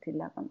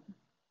 2011.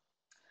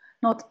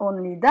 Not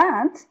only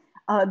that,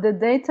 the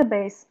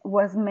database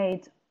was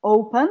made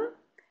open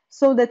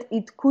so that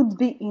it could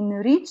be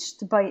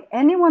enriched by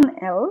anyone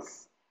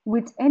else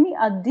with any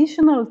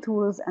additional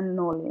tools and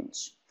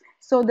knowledge,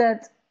 so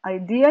that,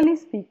 ideally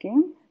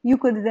speaking, you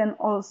could then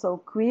also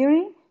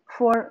query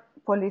for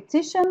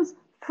politicians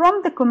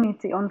from the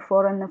Committee on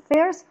Foreign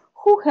Affairs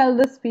who held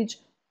a speech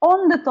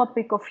on the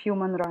topic of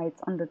human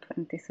rights on the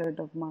 23rd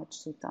of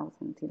March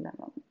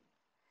 2011.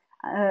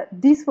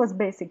 This was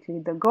basically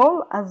the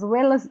goal, as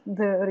well as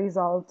the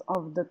result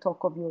of the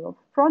Talk of Europe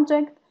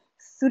project.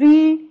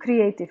 3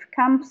 creative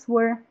camps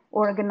were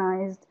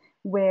organized,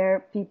 where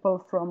people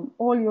from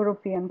all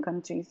European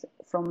countries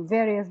from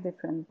various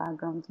different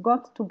backgrounds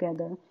got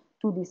together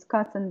to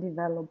discuss and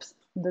develop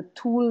the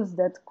tools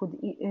that could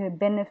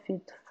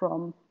benefit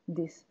from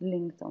this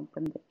linked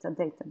open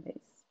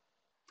database.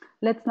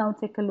 Let's now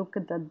take a look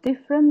at the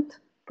different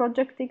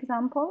project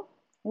example.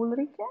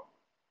 Ulrike?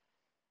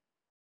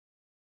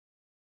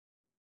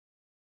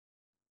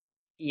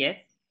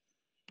 Yes,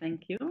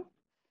 thank you.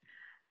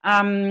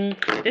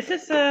 This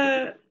is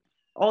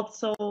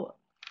also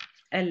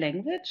a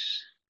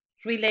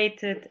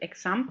language-related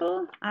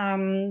example,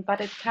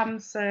 but it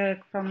comes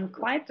from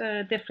quite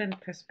a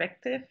different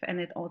perspective, and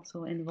it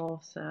also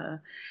involves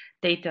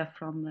data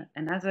from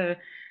another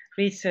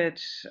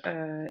research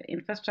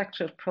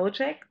infrastructure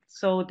project.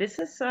 So this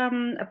is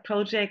a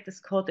project that's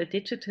called a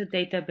digital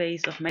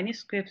database of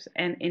manuscripts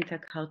and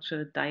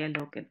intercultural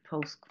dialogue in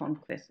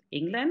post-conquest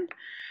England.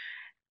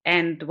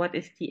 And what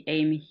is the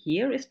aim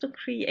here is to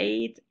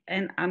create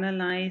and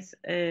analyze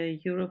a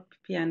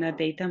European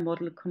data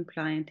model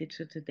compliant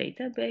digital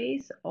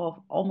database of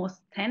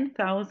almost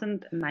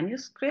 10,000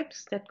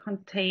 manuscripts that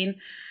contain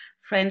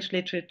French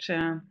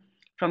literature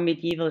from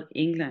medieval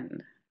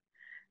England.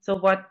 So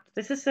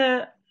this is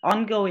a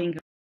ongoing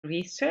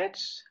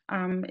research,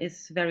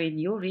 is very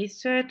new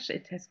research.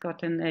 It has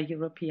gotten a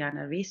European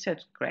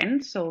research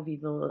grant, so we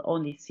will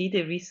only see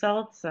the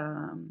results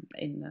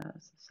in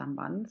some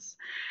months.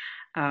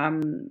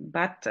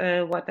 But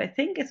what I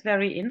think is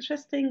very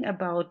interesting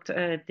about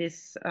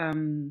this,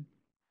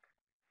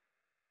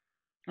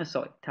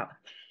 sorry,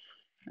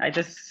 I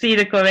just see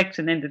the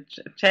correction in the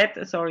chat.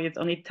 Sorry, it's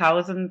only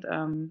 1,000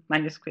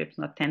 manuscripts,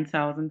 not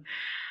 10,000.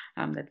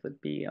 That would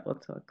be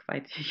also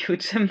quite a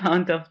huge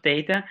amount of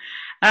data.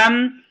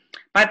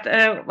 But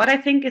what I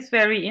think is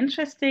very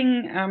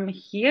interesting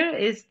here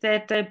is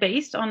that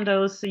based on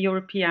those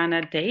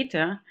Europeana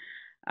data,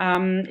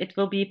 it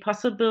will be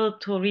possible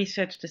to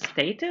research the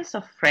status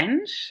of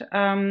French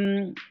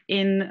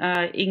in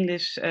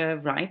English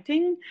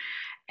writing.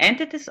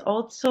 And it is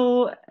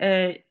also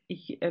a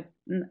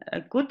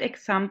good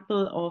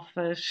example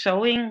of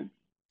showing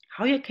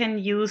how you can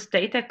use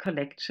data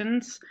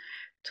collections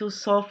to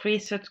solve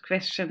research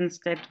questions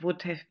that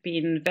would have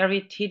been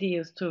very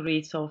tedious to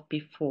resolve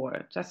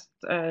before. Just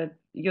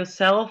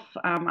yourself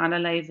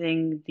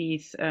analyzing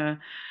these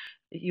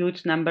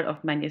huge number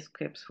of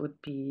manuscripts would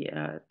be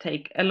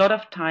take a lot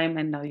of time,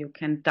 and now you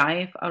can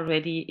dive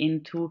already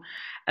into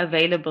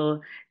available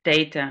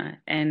data.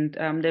 And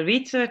the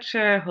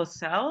researcher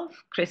herself,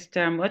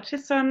 Krista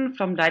Murchison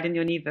from Leiden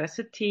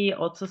University,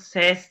 also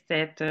says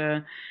that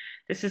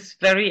this is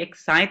very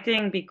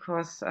exciting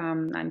because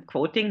I'm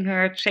quoting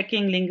her,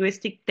 checking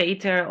linguistic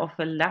data of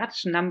a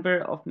large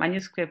number of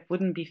manuscripts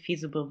wouldn't be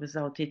feasible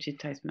without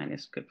digitized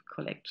manuscript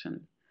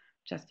collection.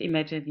 Just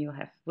imagine you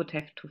would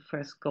have to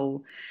first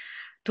go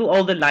to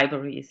all the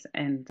libraries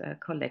and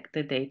collect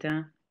the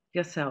data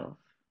yourself.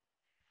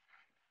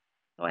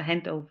 So I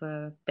hand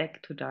over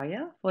back to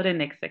Darja for the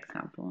next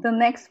example. The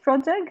next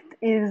project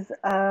is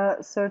a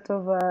sort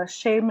of a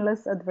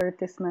shameless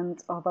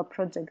advertisement of a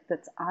project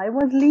that I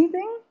was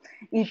leading.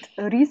 It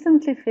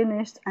recently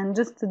finished, and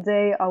just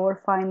today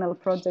our final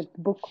project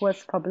book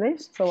was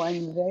published, so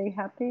I'm very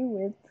happy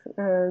with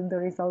the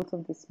results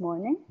of this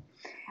morning.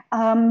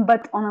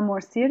 But on a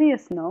more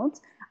serious note,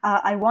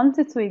 I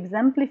wanted to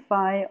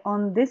exemplify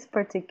on this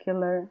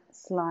particular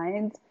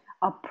slide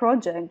a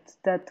project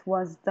that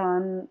was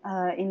done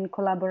in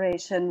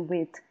collaboration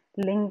with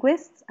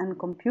linguists and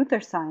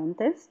computer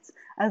scientists,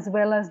 as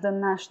well as the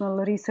National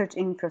Research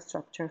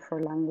Infrastructure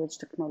for Language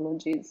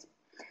Technologies.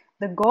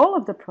 The goal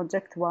of the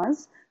project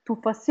was to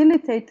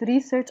facilitate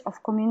research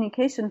of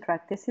communication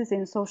practices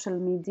in social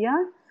media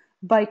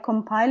by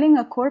compiling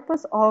a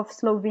corpus of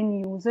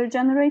Slovene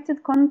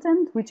user-generated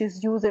content, which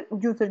is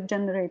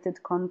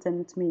user-generated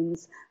content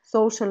means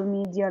social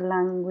media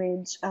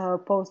language,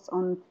 posts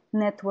on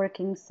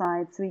networking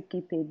sites,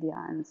 Wikipedia,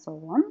 and so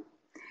on.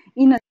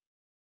 In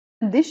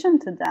addition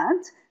to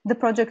that, the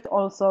project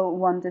also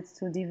wanted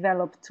to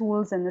develop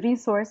tools and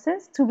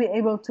resources to be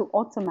able to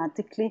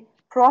automatically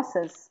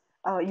process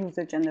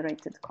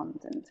user-generated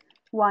content.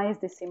 Why is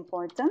this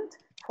important?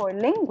 For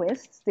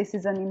linguists, this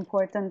is an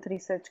important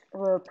research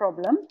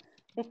problem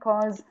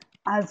because,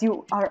 as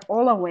you are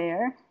all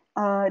aware,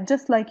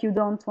 just like you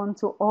don't want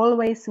to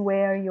always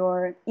wear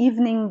your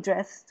evening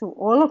dress to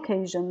all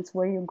occasions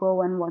where you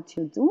go and what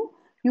you do,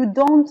 you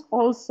don't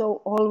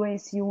also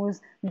always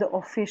use the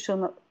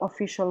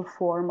official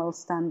formal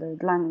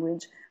standard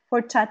language.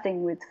 For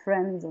chatting with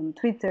friends on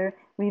Twitter,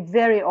 we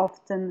very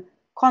often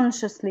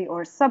consciously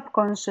or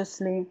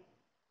subconsciously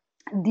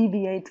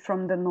deviate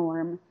from the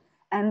norm.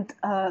 And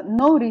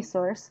no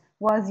resource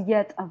was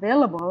yet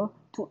available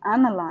to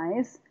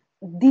analyze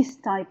this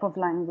type of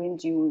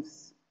language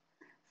use.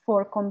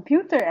 For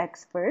computer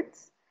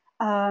experts,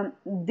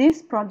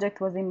 this project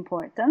was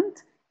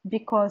important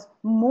because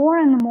more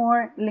and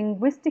more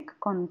linguistic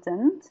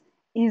content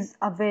is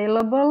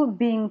available,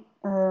 being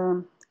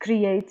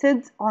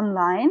created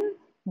online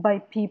by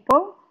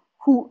people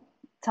who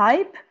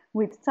type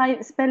with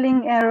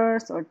spelling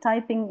errors or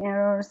typing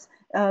errors.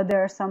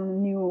 There are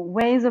some new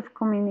ways of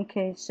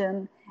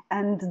communication,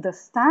 and the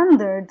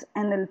standard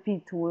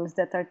NLP tools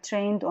that are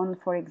trained on,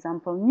 for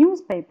example,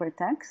 newspaper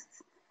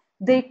texts,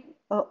 they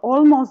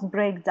almost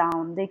break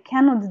down. They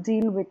cannot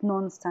deal with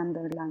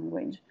non-standard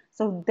language.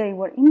 So they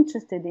were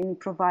interested in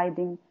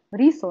providing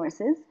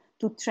resources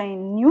to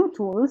train new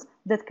tools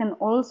that can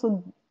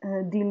also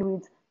deal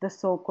with the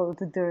so-called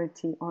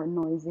dirty or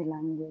noisy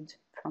language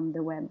from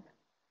the web.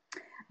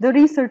 The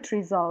research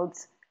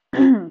results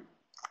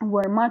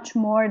were much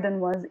more than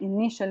was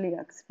initially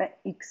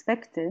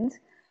expected,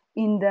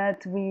 in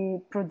that we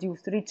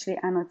produced richly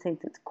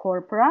annotated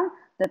corpora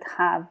that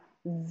have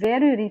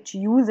very rich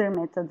user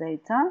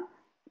metadata,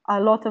 a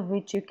lot of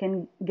which you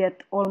can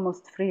get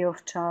almost free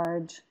of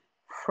charge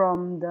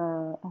from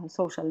the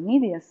social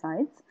media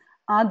sites.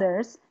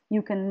 Others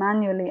you can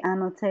manually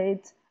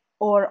annotate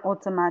or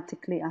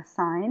automatically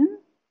assign.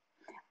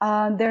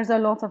 There's a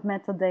lot of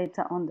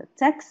metadata on the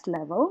text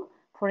level.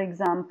 For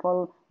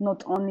example,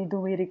 not only do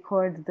we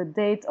record the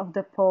date of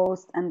the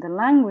post and the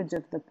language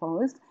of the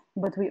post,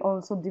 but we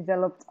also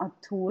developed a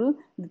tool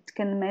that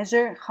can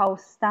measure how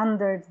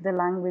standard the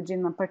language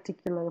in a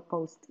particular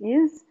post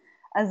is,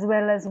 as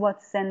well as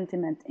what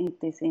sentiment it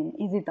is in.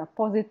 Is it a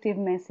positive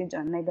message,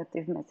 a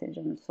negative message,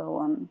 and so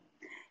on.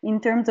 In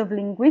terms of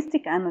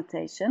linguistic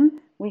annotation,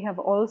 we have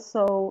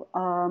also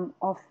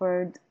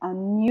offered a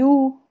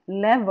new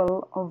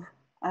level of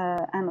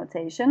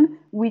annotation,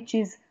 which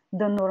is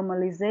the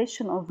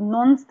normalization of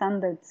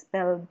non-standard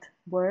spelled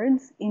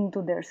words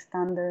into their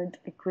standard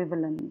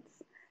equivalents.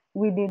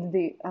 We did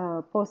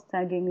the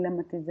post-tagging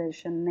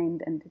lemmatization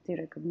named entity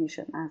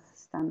recognition as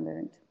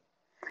standard.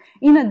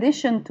 In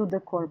addition to the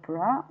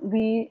corpora,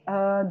 we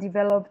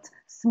developed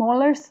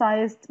smaller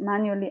sized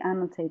manually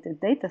annotated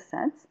data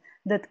sets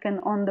that can,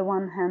 on the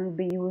one hand,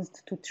 be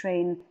used to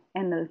train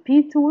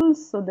NLP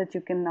tools so that you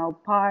can now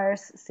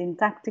parse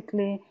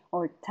syntactically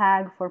or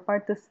tag for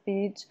part of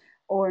speech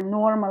or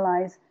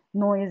normalize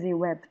noisy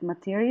web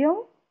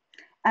material.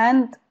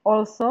 And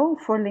also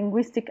for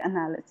linguistic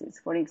analysis.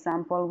 For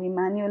example, we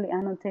manually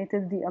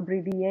annotated the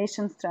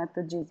abbreviation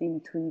strategies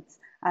in tweets.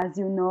 As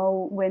you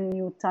know, when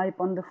you type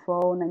on the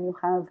phone and you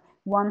have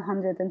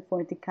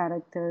 140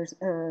 characters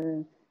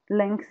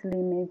length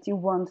limit, you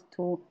want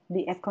to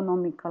be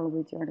economical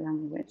with your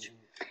language.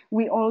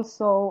 We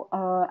also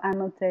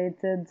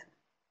annotated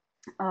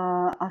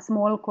a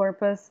small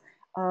corpus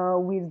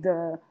with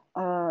the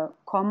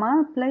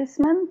comma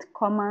placement.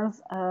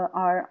 Commas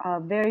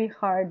are very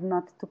hard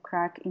nut to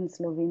crack in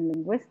Slovene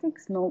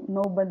linguistics.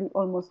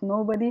 Almost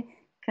nobody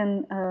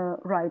can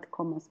write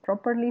commas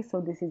properly,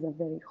 so this is a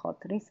very hot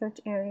research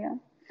area.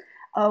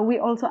 We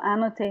also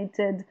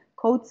annotated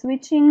code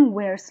switching,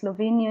 where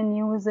Slovenian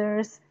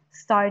users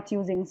start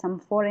using some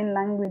foreign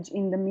language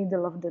in the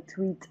middle of the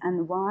tweet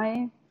and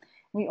why.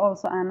 We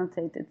also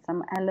annotated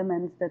some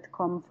elements that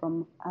come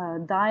from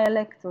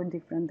dialect or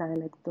different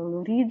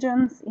dialectal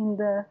regions in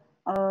the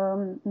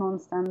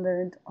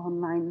non-standard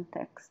online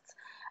texts.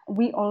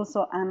 We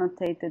also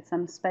annotated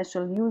some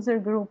special user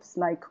groups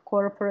like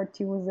corporate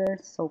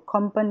users, so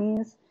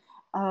companies,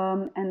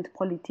 and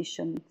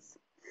politicians.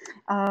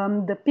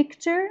 The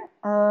picture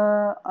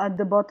at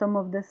the bottom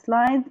of the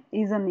slide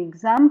is an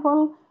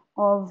example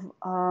of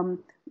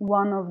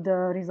one of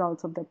the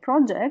results of the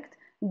project,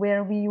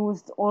 where we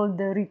used all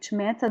the rich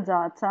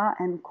metadata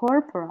and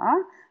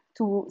corpora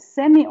to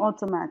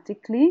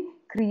semi-automatically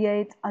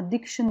create a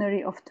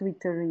dictionary of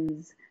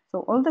Twitteries.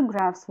 So all the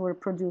graphs were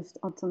produced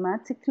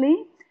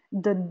automatically.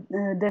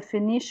 The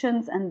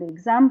definitions and the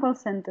example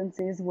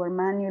sentences were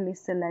manually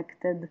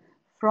selected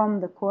from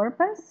the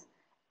corpus.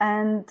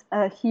 And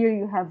here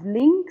you have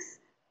links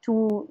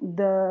to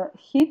the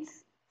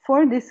hits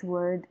for this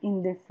word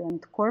in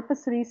different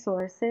corpus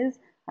resources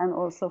and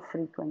also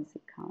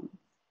frequency counts.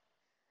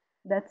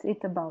 That's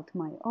it about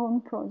my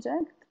own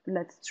project.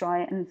 Let's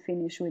try and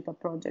finish with a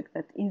project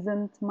that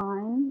isn't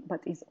mine, but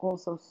is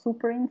also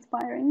super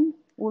inspiring.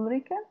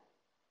 Ulrike?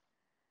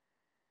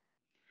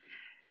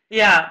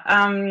 Yeah,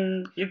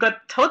 you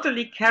got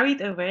totally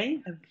carried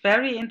away. A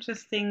very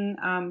interesting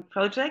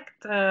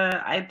project.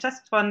 I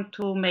just want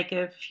to make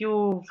a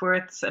few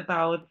words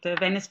about the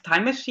Venice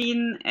Time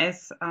Machine,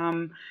 as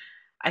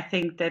I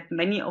think that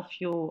many of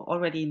you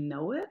already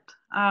know it.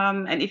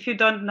 And if you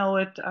don't know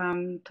it,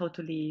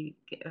 totally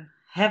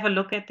have a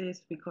look at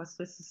this, because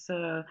this is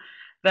a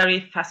very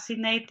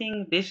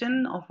fascinating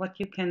vision of what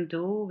you can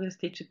do with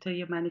digital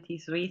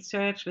humanities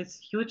research, with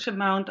huge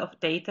amount of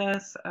data,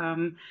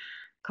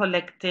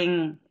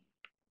 collecting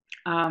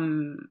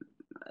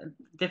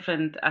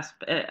different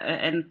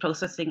and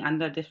processing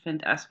under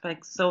different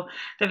aspects. So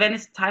the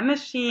Venice Time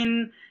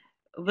Machine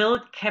will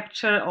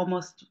capture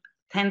almost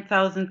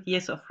 10,000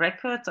 years of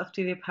records of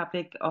the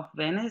Republic of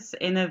Venice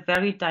in a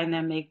very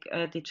dynamic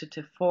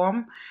digital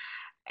form.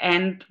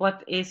 And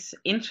what is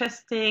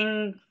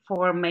interesting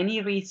for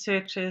many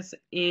researchers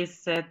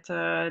is that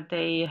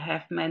they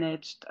have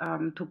managed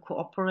to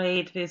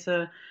cooperate with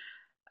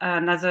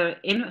another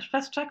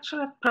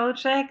infrastructure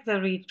project, the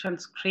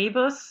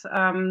Retranscribus,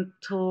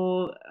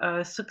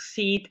 to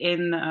succeed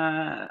in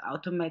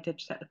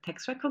automated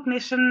text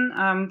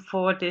recognition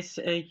for this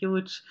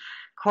huge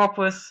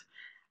corpus,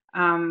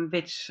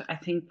 which I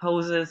think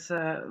poses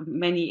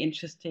many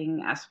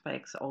interesting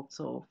aspects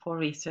also for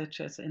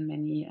researchers in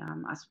many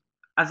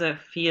other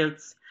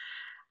fields.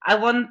 I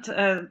won't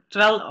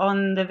dwell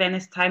on the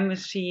Venice Time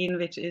Machine,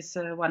 which is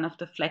one of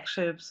the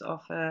flagships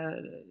of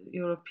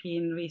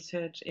European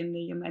research in the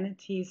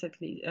humanities, at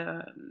least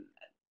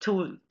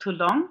too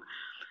long.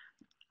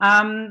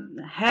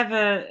 Have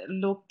a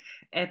look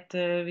at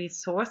the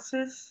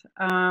resources.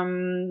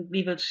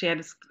 We will share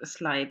the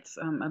slides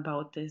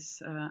about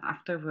this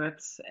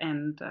afterwards,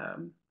 and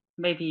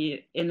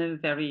maybe in a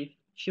very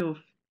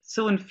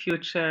soon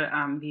future,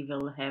 we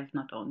will have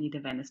not only the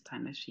Venice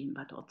Time Machine,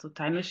 but also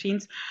time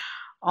machines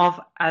of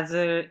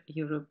other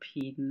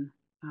European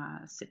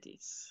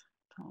cities.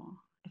 So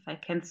if I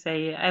can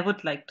say, I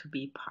would like to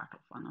be part of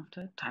one of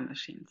the time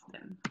machines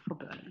then for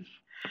Berlin.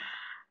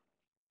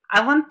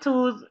 I want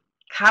to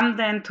come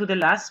then to the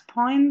last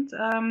point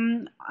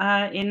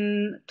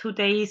in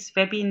today's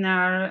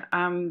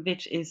webinar,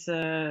 which is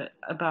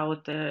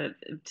about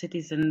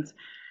citizens'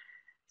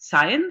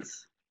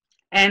 science,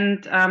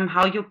 and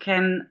how you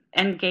can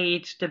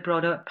engage the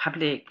broader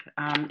public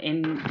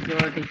in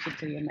your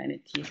digital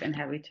humanities and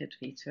heritage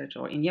research,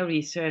 or in your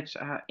research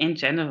in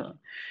general.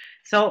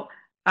 So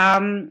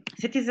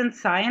citizen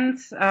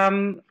science,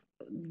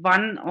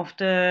 one of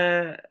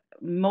the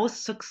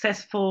most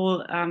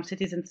successful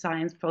citizen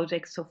science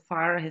projects so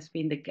far has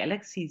been the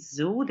Galaxy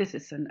Zoo. This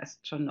is an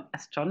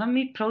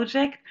astronomy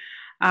project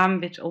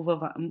which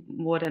over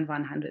more than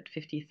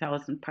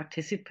 150,000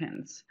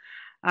 participants.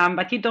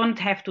 But you don't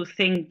have to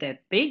think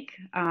that big.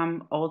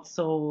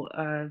 Also,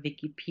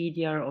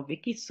 Wikipedia or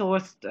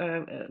Wikisourced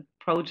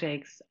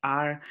projects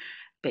are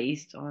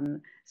based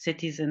on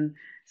citizen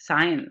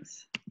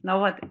science. Now,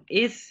 what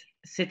is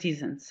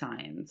citizen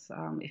science?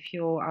 If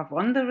you are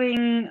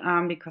wondering,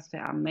 because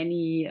there are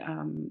many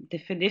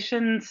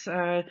definitions,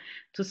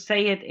 to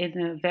say it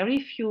in a very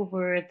few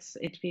words,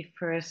 it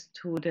refers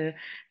to the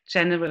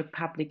general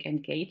public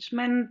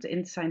engagement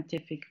in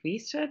scientific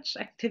research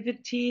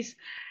activities,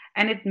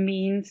 and it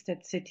means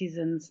that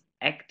citizens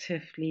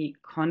actively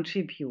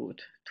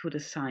contribute to the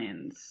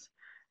science,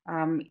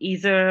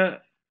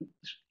 either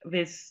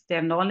with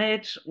their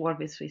knowledge or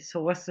with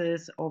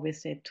resources or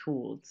with their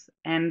tools.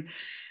 And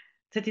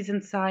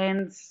citizen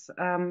science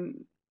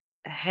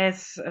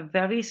has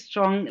very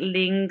strong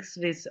links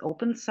with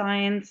open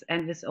science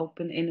and with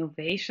open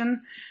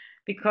innovation,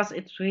 because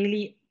it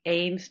really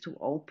aims to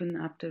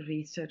open up the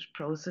research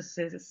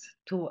processes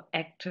to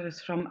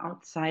actors from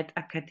outside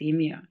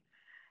academia.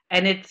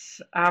 And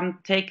it's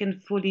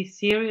taken fully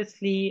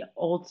seriously,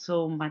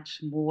 also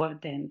much more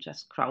than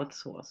just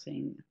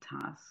crowdsourcing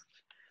tasks.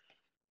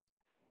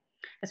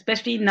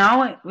 Especially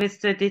now with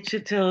the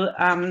digital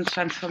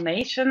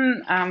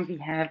transformation, we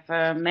have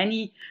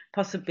many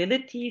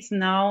possibilities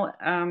now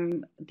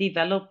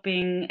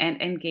developing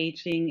and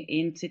engaging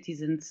in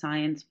citizen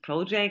science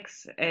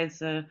projects, as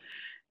the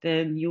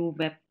new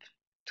Web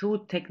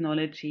 2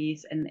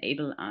 technologies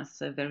enable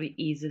us very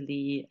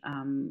easily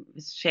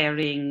with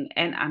sharing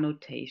and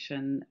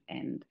annotation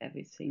and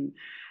everything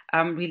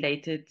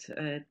related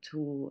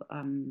to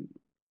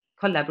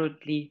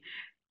collaboratively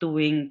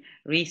doing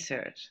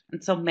research.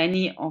 And so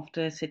many of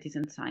the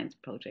citizen science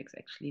projects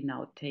actually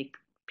now take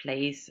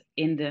place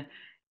in the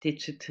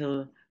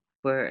digital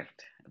world.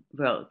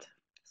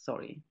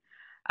 Sorry.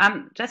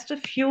 Just a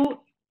few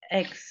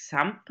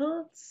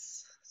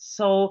examples.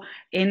 So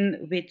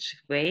in which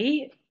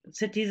way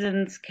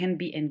citizens can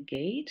be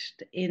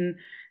engaged in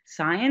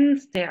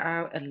science? There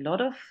are a lot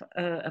of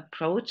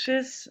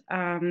approaches,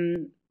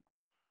 and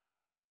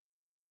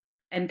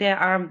there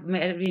are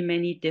very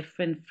many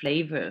different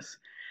flavors.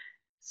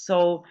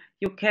 So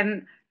you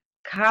can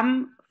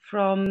come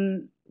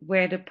from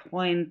where the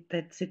point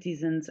that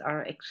citizens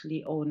are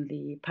actually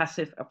only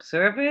passive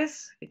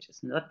observers, which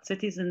is not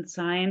citizen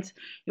science.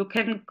 You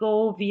can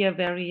go via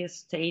various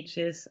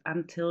stages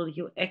until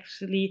you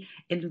actually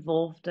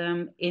involve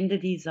them in the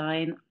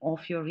design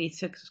of your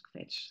research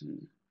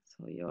question.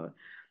 So you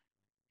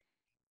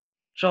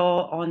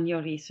draw on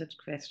your research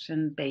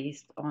question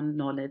based on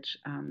knowledge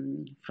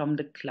from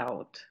the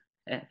crowd,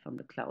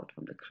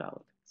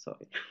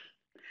 sorry.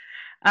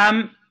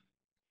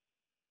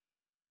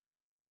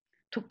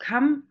 To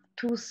come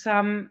to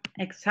some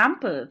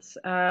examples,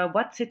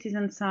 what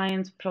citizen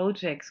science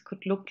projects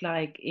could look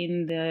like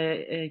in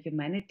the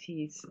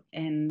humanities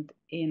and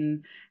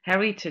in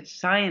heritage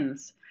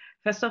science.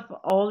 First of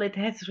all, it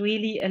has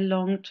really a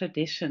long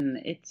tradition.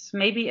 It's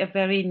maybe a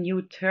very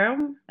new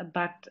term,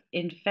 but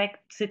in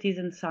fact,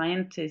 citizen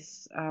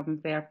scientists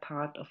were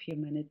part of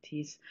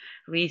humanities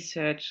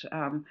research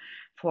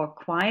for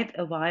quite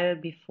a while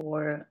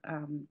before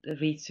the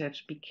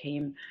research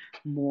became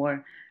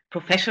more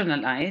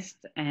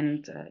professionalized.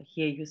 And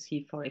here you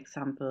see, for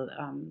example,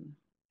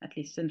 at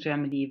least in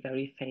Germany,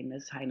 very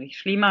famous Heinrich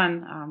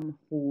Schliemann,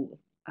 who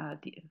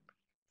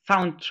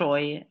found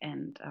Troy,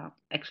 and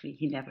actually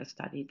he never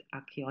studied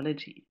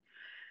archaeology.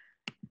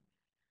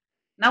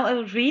 Now,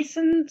 a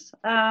recent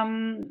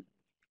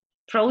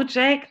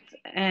project,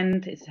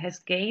 and it has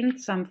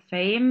gained some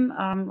fame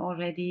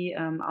already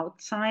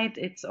outside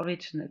its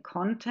original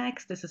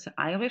context. This is an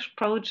Irish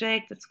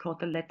project. It's called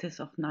the Letters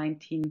of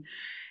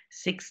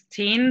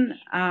 1916,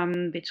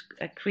 which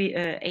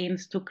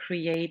aims to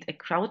create a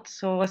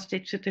crowdsourced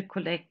digital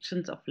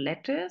collections of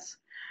letters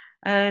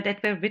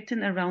that were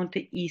written around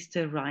the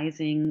Easter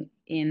Rising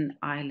in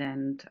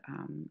Ireland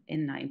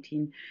in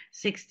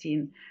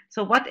 1916.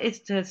 So what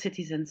is the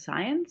citizen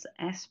science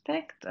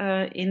aspect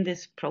in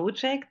this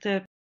project?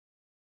 The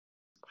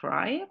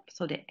scribe,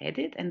 so they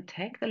edit and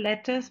tag the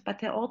letters, but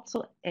they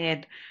also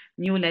add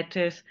new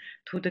letters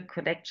to the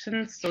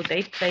collections, so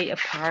they play a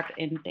part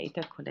in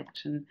data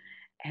collection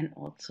and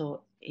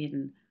also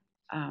in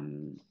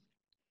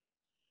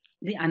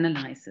the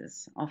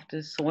analysis of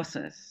the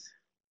sources.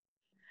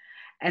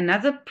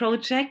 Another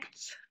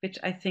project, which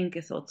I think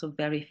is also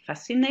very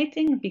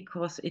fascinating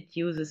because it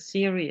uses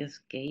serious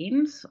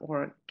games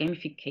or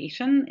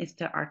gamification, is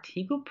the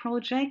Artigo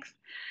project.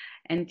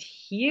 And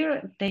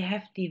here they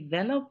have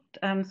developed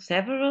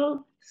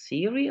several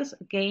serious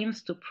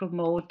games to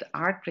promote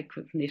art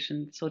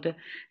recognition. So the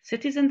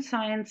citizen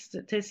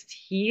scientists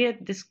here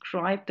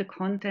describe the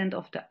content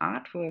of the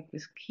artwork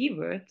with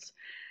keywords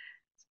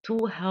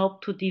to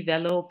help to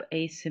develop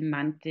a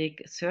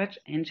semantic search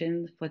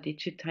engine for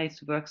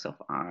digitized works of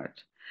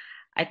art.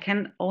 I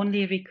can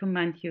only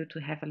recommend you to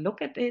have a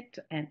look at it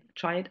and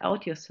try it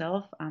out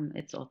yourself.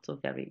 It's also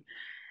very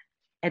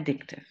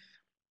addictive.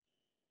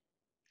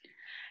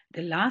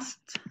 The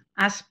last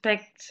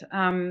aspect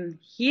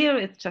here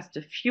is just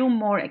a few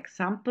more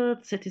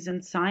examples.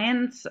 Citizen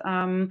science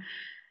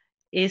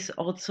is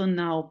also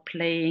now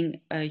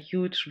playing a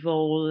huge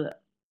role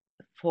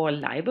for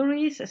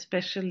libraries,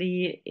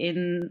 especially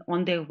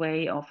on their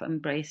way of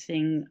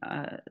embracing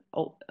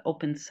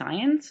open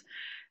science.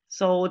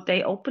 So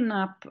they open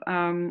up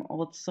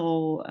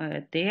also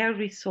their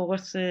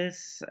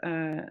resources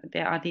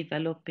they are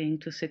developing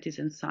to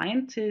citizen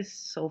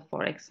scientists. So,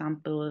 for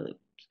example,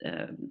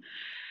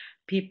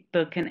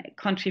 people can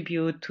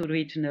contribute to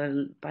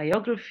regional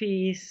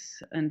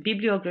biographies and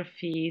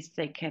bibliographies.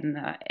 They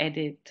can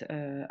edit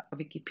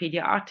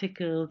Wikipedia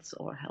articles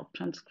or help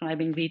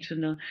transcribing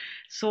regional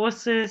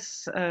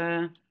sources.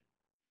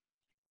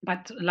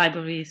 But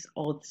libraries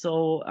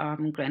also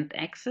grant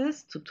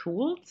access to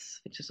tools,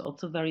 which is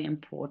also very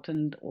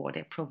important, or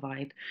they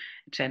provide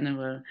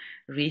general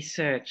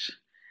research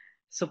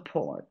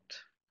support.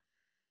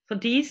 So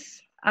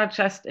these are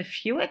just a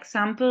few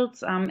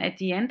examples. At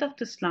the end of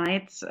the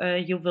slides,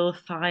 you will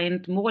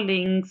find more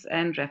links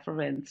and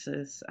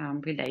references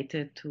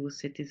related to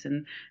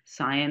citizen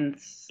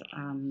science,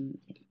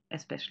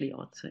 especially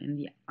also in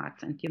the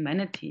arts and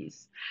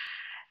humanities.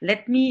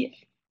 Let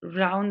me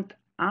round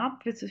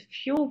up with a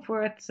few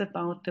words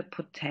about the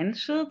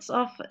potentials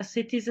of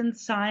citizen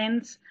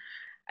science.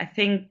 I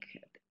think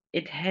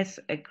it has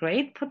a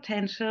great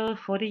potential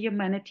for the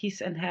humanities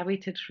and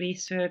heritage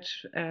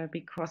research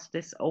because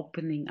this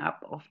opening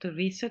up of the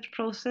research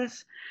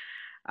process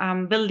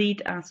will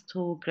lead us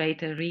to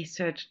greater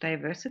research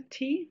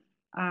diversity.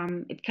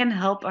 It can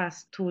help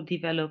us to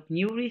develop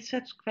new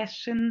research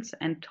questions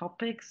and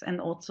topics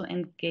and also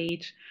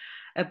engage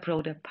a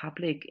broader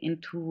public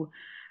into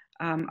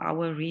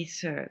our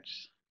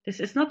research. This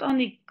is not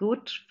only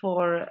good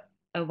for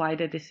a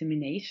wider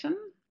dissemination,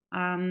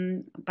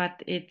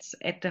 but it's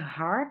at the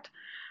heart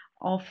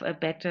of a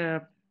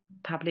better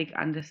public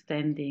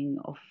understanding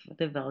of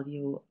the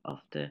value of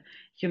the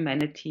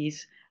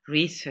humanities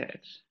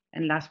research.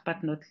 And last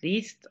but not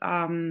least,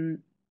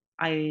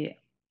 I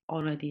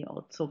already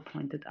also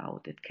pointed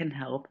out it can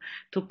help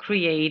to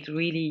create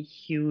really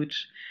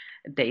huge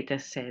data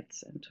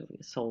sets and to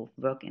solve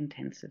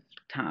work-intensive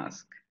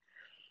tasks.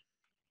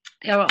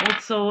 There are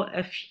also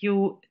a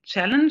few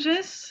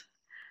challenges.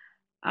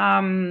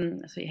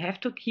 So you have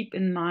to keep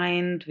in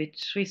mind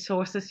which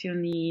resources you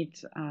need,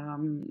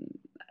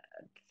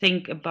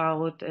 think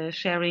about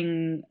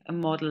sharing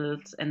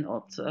models and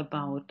also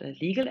about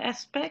legal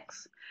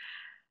aspects.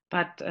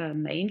 But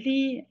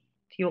mainly,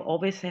 you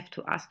always have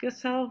to ask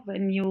yourself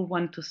when you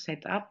want to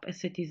set up a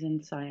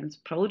citizen science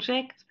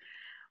project,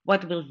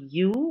 what will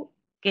you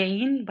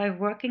gain by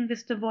working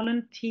with the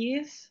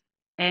volunteers?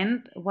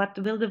 And what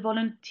will the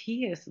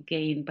volunteers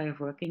gain by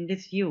working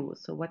with you?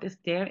 So what is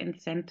their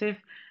incentive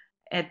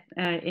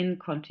in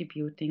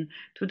contributing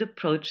to the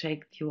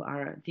project you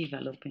are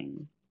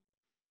developing?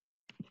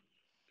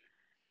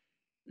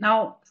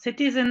 Now,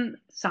 citizen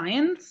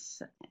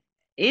science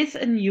is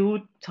a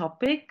new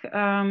topic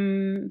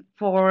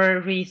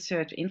for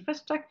research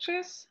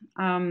infrastructures.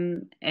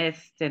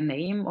 As the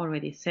name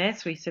already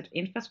says, research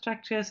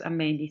infrastructures are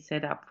mainly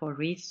set up for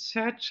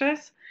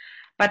researchers,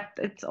 but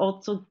it's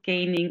also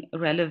gaining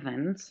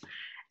relevance.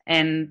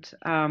 And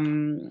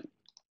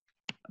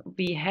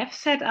we have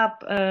set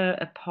up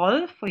a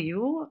poll for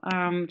you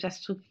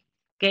just to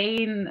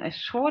gain a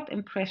short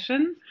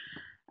impression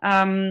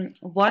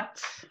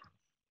what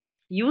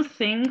you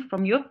think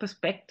from your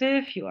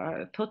perspective. You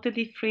are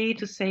totally free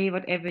to say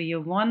whatever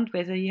you want,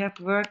 whether you have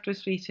worked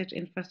with research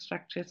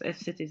infrastructures as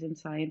citizen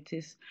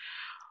scientists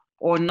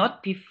or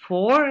not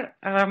before,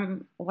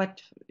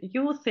 what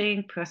you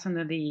think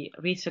personally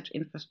research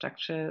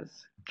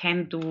infrastructures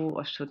can do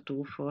or should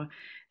do for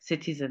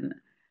citizen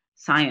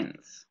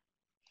science.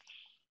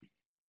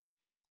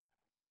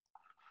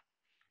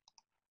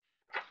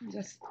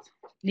 Just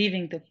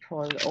leaving the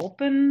poll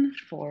open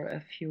for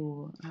a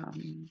few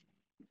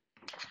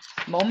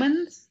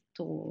moments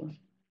to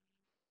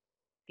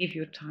give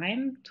you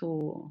time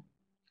to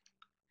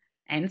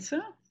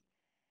answer.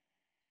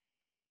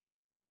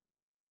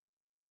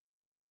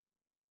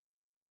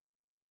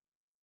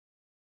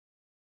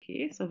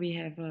 Okay, so we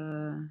have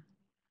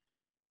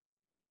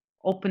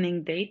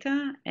opening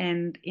data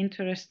and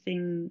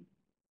interesting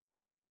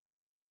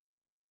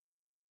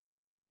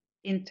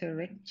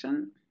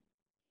interaction.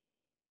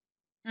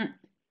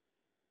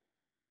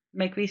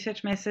 Make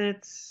research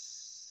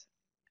methods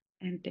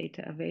and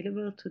data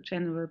available to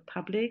general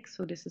public.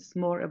 So this is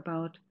more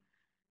about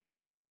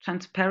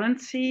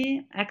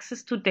transparency,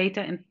 access to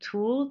data and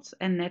tools,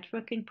 and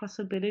networking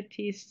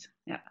possibilities.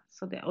 Yeah,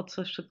 so they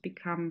also should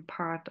become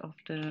part of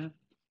the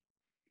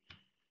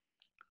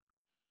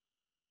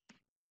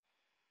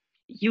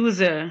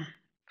user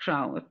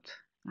crowd.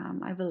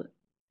 I will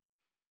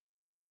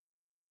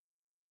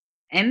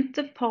end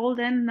the poll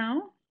then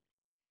now.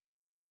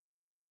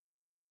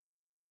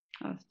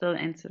 Still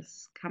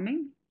answers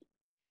coming.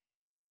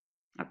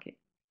 Okay,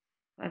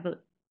 I will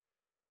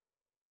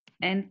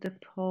end the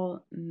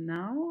poll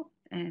now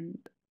and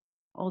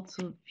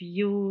also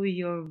view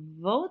your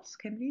votes.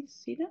 Can we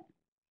see them?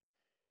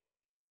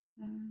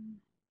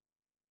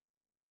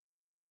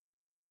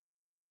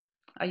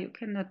 You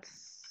cannot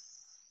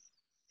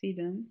see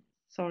them.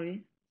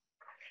 Sorry.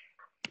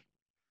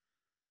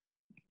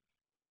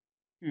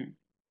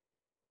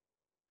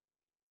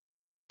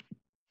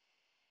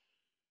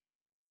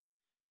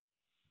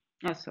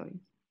 Oh, sorry.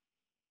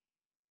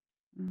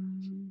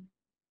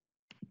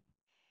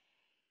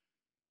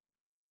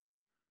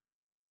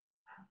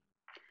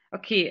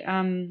 Okay.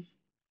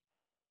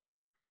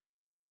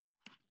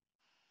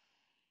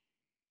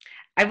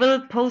 I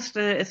will post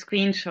a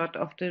screenshot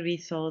of the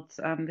results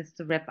with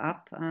the wrap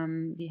up.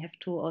 We have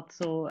to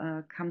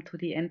also come to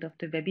the end of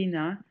the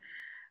webinar.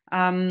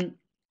 I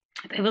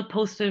will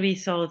post the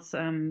results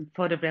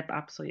for the wrap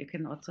up, so you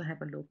can also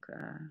have a look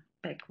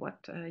back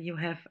what you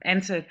have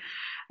answered.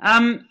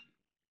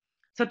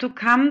 So to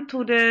come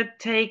to the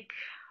take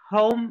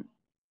home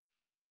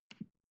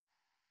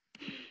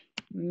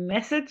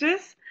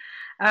messages,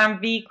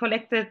 we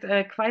collected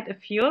quite a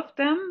few of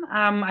them.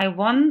 I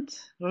won't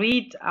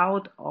read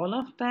out all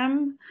of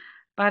them,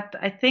 but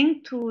I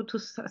think to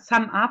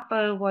sum up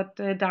what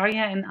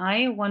Darja and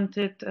I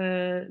wanted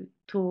to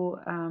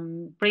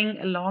bring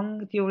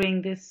along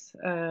during this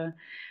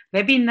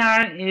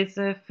webinar is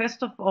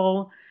first of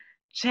all,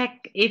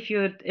 check if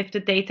the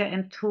data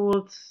and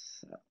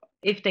tools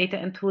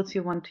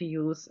you want to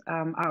use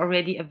are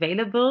already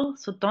available.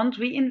 So don't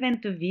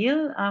reinvent the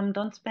wheel.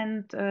 Don't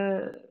spend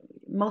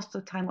most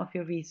of the time of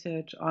your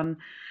research on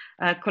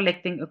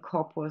collecting a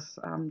corpus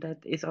that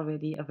is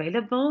already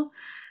available.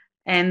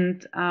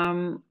 And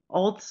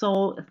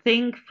also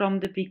think from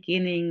the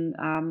beginning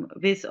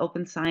with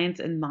open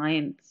science in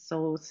mind.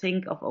 So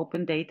think of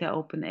open data,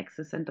 open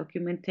access, and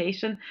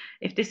documentation.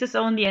 If this is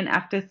only an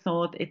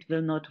afterthought, it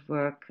will not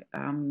work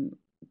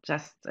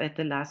just at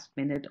the last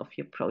minute of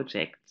your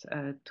project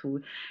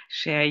to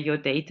share your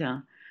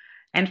data.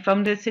 And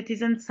from the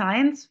citizen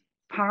science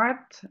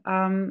part,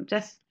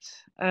 just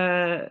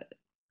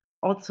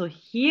also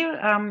here,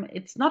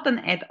 it's not an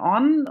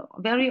add-on.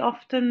 Very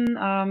often,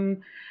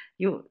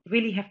 you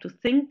really have to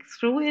think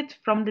through it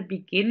from the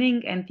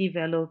beginning and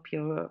develop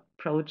your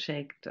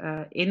project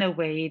in a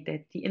way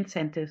that the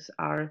incentives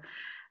are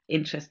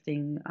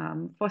interesting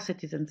for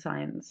citizen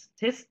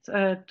scientists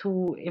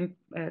to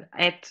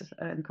add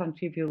and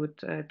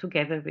contribute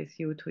together with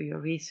you to your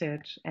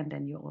research. And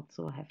then you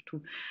also have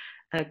to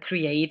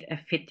create a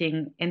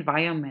fitting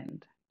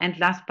environment. And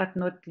last but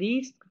not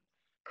least,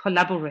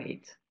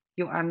 collaborate.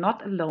 You are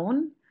not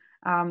alone.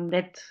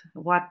 That's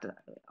what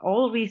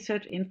all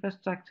research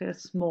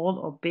infrastructures, small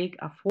or big,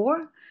 are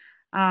for.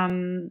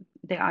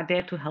 They are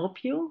there to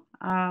help you.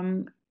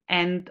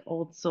 And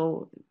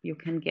also you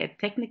can get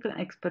technical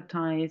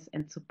expertise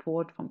and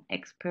support from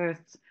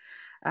experts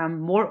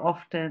more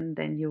often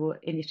than you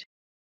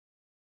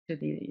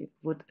initially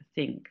would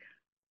think.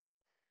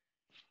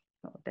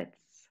 So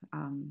that's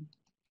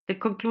the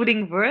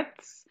concluding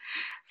words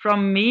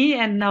from me,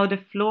 and now the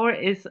floor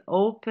is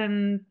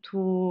open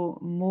to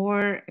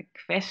more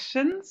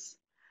questions.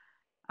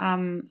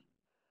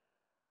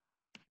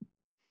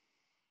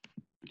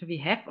 We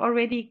have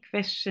already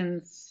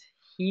questions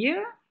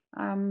here.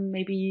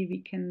 Maybe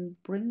we can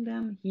bring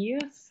them here.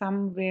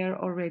 Some were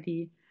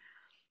already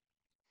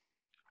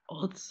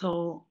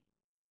also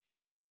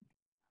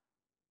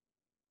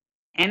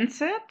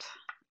answered.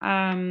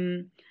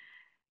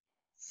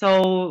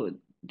 So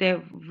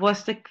there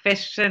was the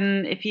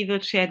question if we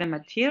will share the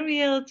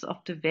materials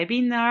of the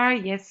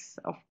webinar. Yes,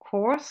 of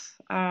course,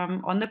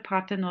 on the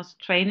Parthenos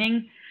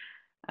training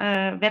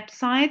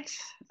website.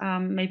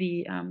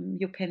 Maybe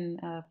you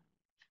can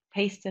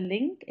paste a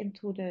link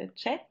into the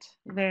chat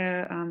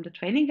where the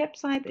training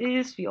website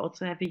is. We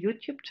also have a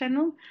YouTube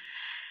channel.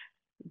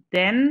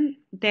 Then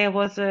there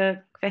was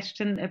a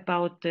question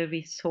about the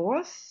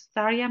resource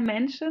Darja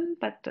mentioned,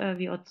 but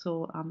we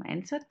also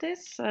answered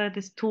this.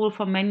 This tool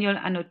for manual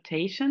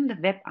annotation, the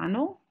Web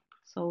Anno.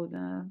 So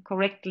the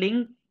correct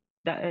link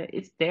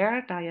is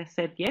there. Darja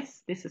said,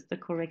 yes, this is the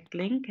correct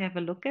link. Have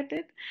a look at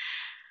it.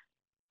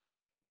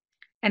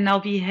 And now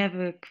we have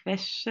a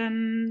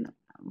question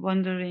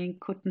wondering,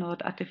 could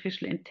not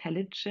artificial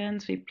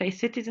intelligence replace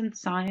citizen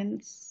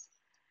science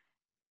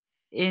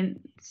in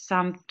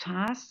some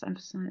tasks?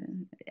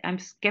 I'm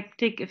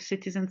skeptic if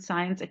citizen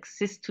science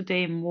exists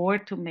today more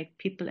to make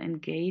people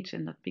engage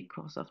and not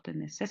because of the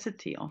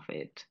necessity of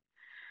it.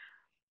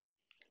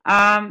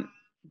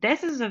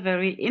 This is a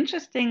very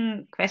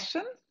interesting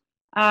question.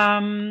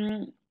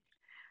 I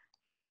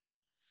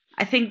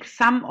think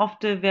some of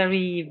the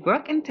very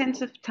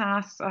work-intensive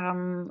tasks,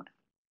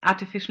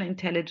 artificial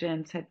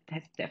intelligence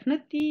has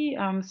definitely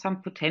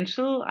some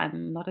potential.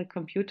 I'm not a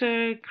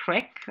computer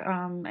crack,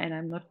 and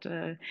I'm not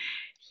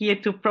here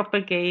to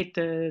propagate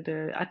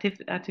the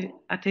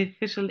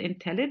artificial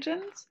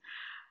intelligence.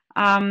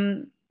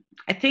 I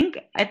think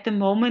at the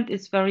moment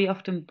it's very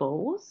often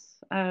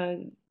both.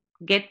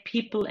 Get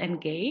people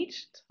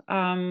engaged,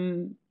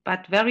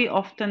 but very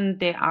often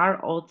they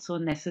are also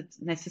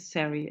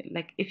necessary.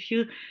 Like if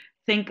you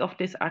think of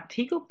this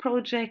Artigo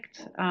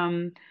project,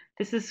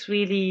 this is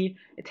really,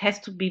 it has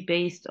to be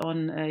based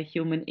on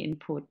human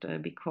input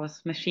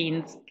because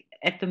machines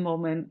at the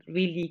moment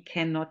really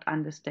cannot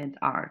understand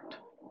art.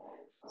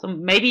 So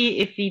maybe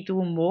if we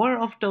do more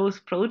of those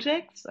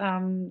projects,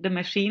 the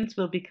machines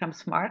will become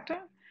smarter,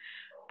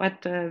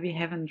 but we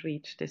haven't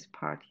reached this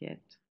part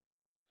yet.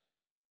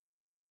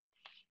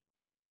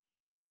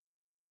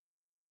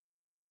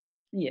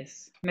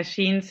 Yes,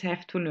 machines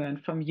have to learn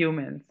from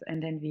humans,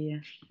 and then we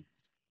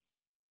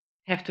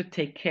have to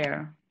take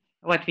care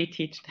what we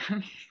teach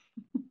them.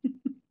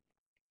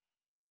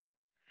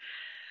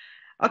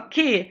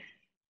 Okay,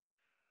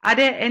 are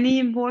there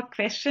any more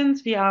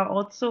questions? We are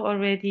also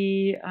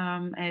already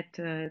at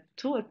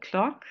 2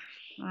 o'clock,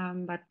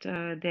 but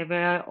there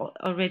were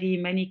already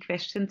many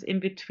questions in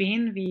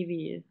between.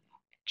 We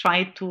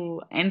tried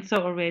to answer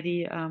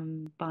already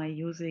by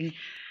using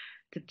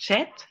the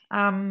chat.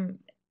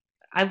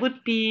 I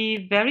would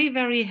be very,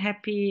 very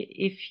happy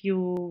if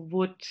you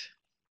would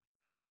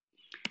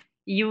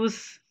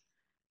use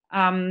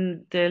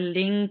the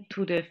link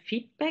to the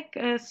feedback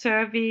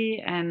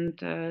survey and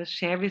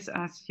share with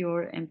us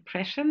your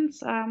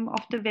impressions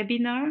of the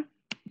webinar.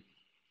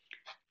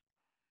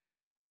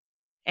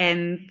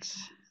 And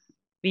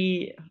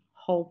we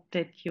hope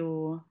that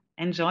you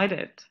enjoyed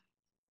it.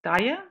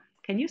 Darja,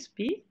 can you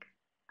speak?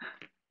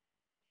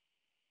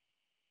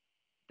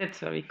 That's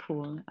very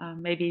cool.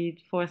 Maybe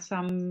for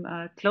some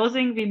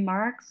closing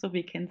remarks so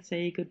we can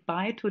say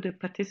goodbye to the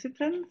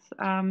participants.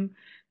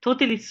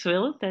 Totally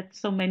thrilled that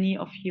so many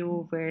of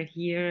you were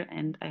here,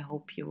 and I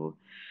hope you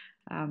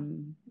It was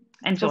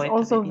enjoyed the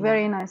also webinar.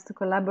 very nice to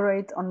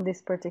collaborate on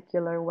this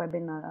particular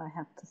webinar, I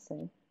have to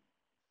say.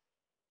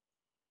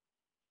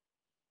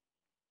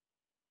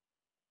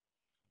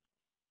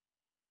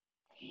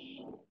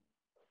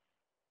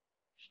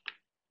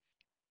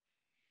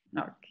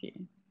 Okay,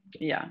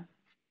 yeah.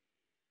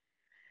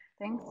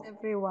 Thanks,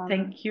 everyone.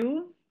 Thank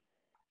you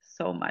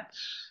so much.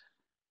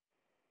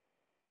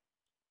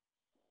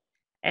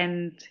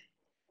 And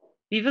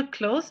we will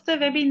close the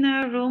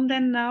webinar room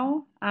then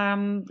now.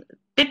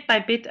 Bit by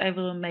bit, I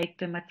will make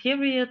the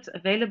materials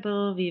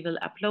available. We will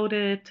upload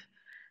it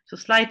to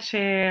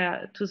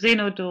SlideShare, to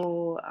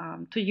Zenodo,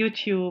 to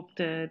YouTube,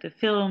 the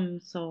film.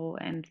 So,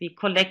 and we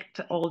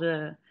collect all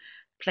the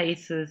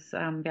places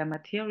where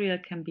material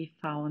can be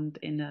found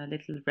in a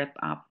little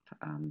wrap-up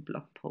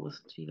blog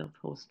post we will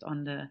post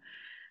on the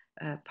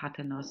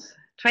Parthenos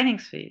training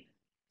suite.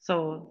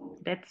 So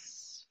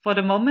that's for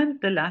the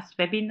moment the last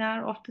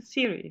webinar of the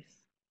series.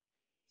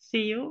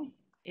 See you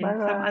in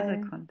some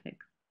other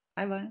context.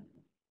 Bye bye.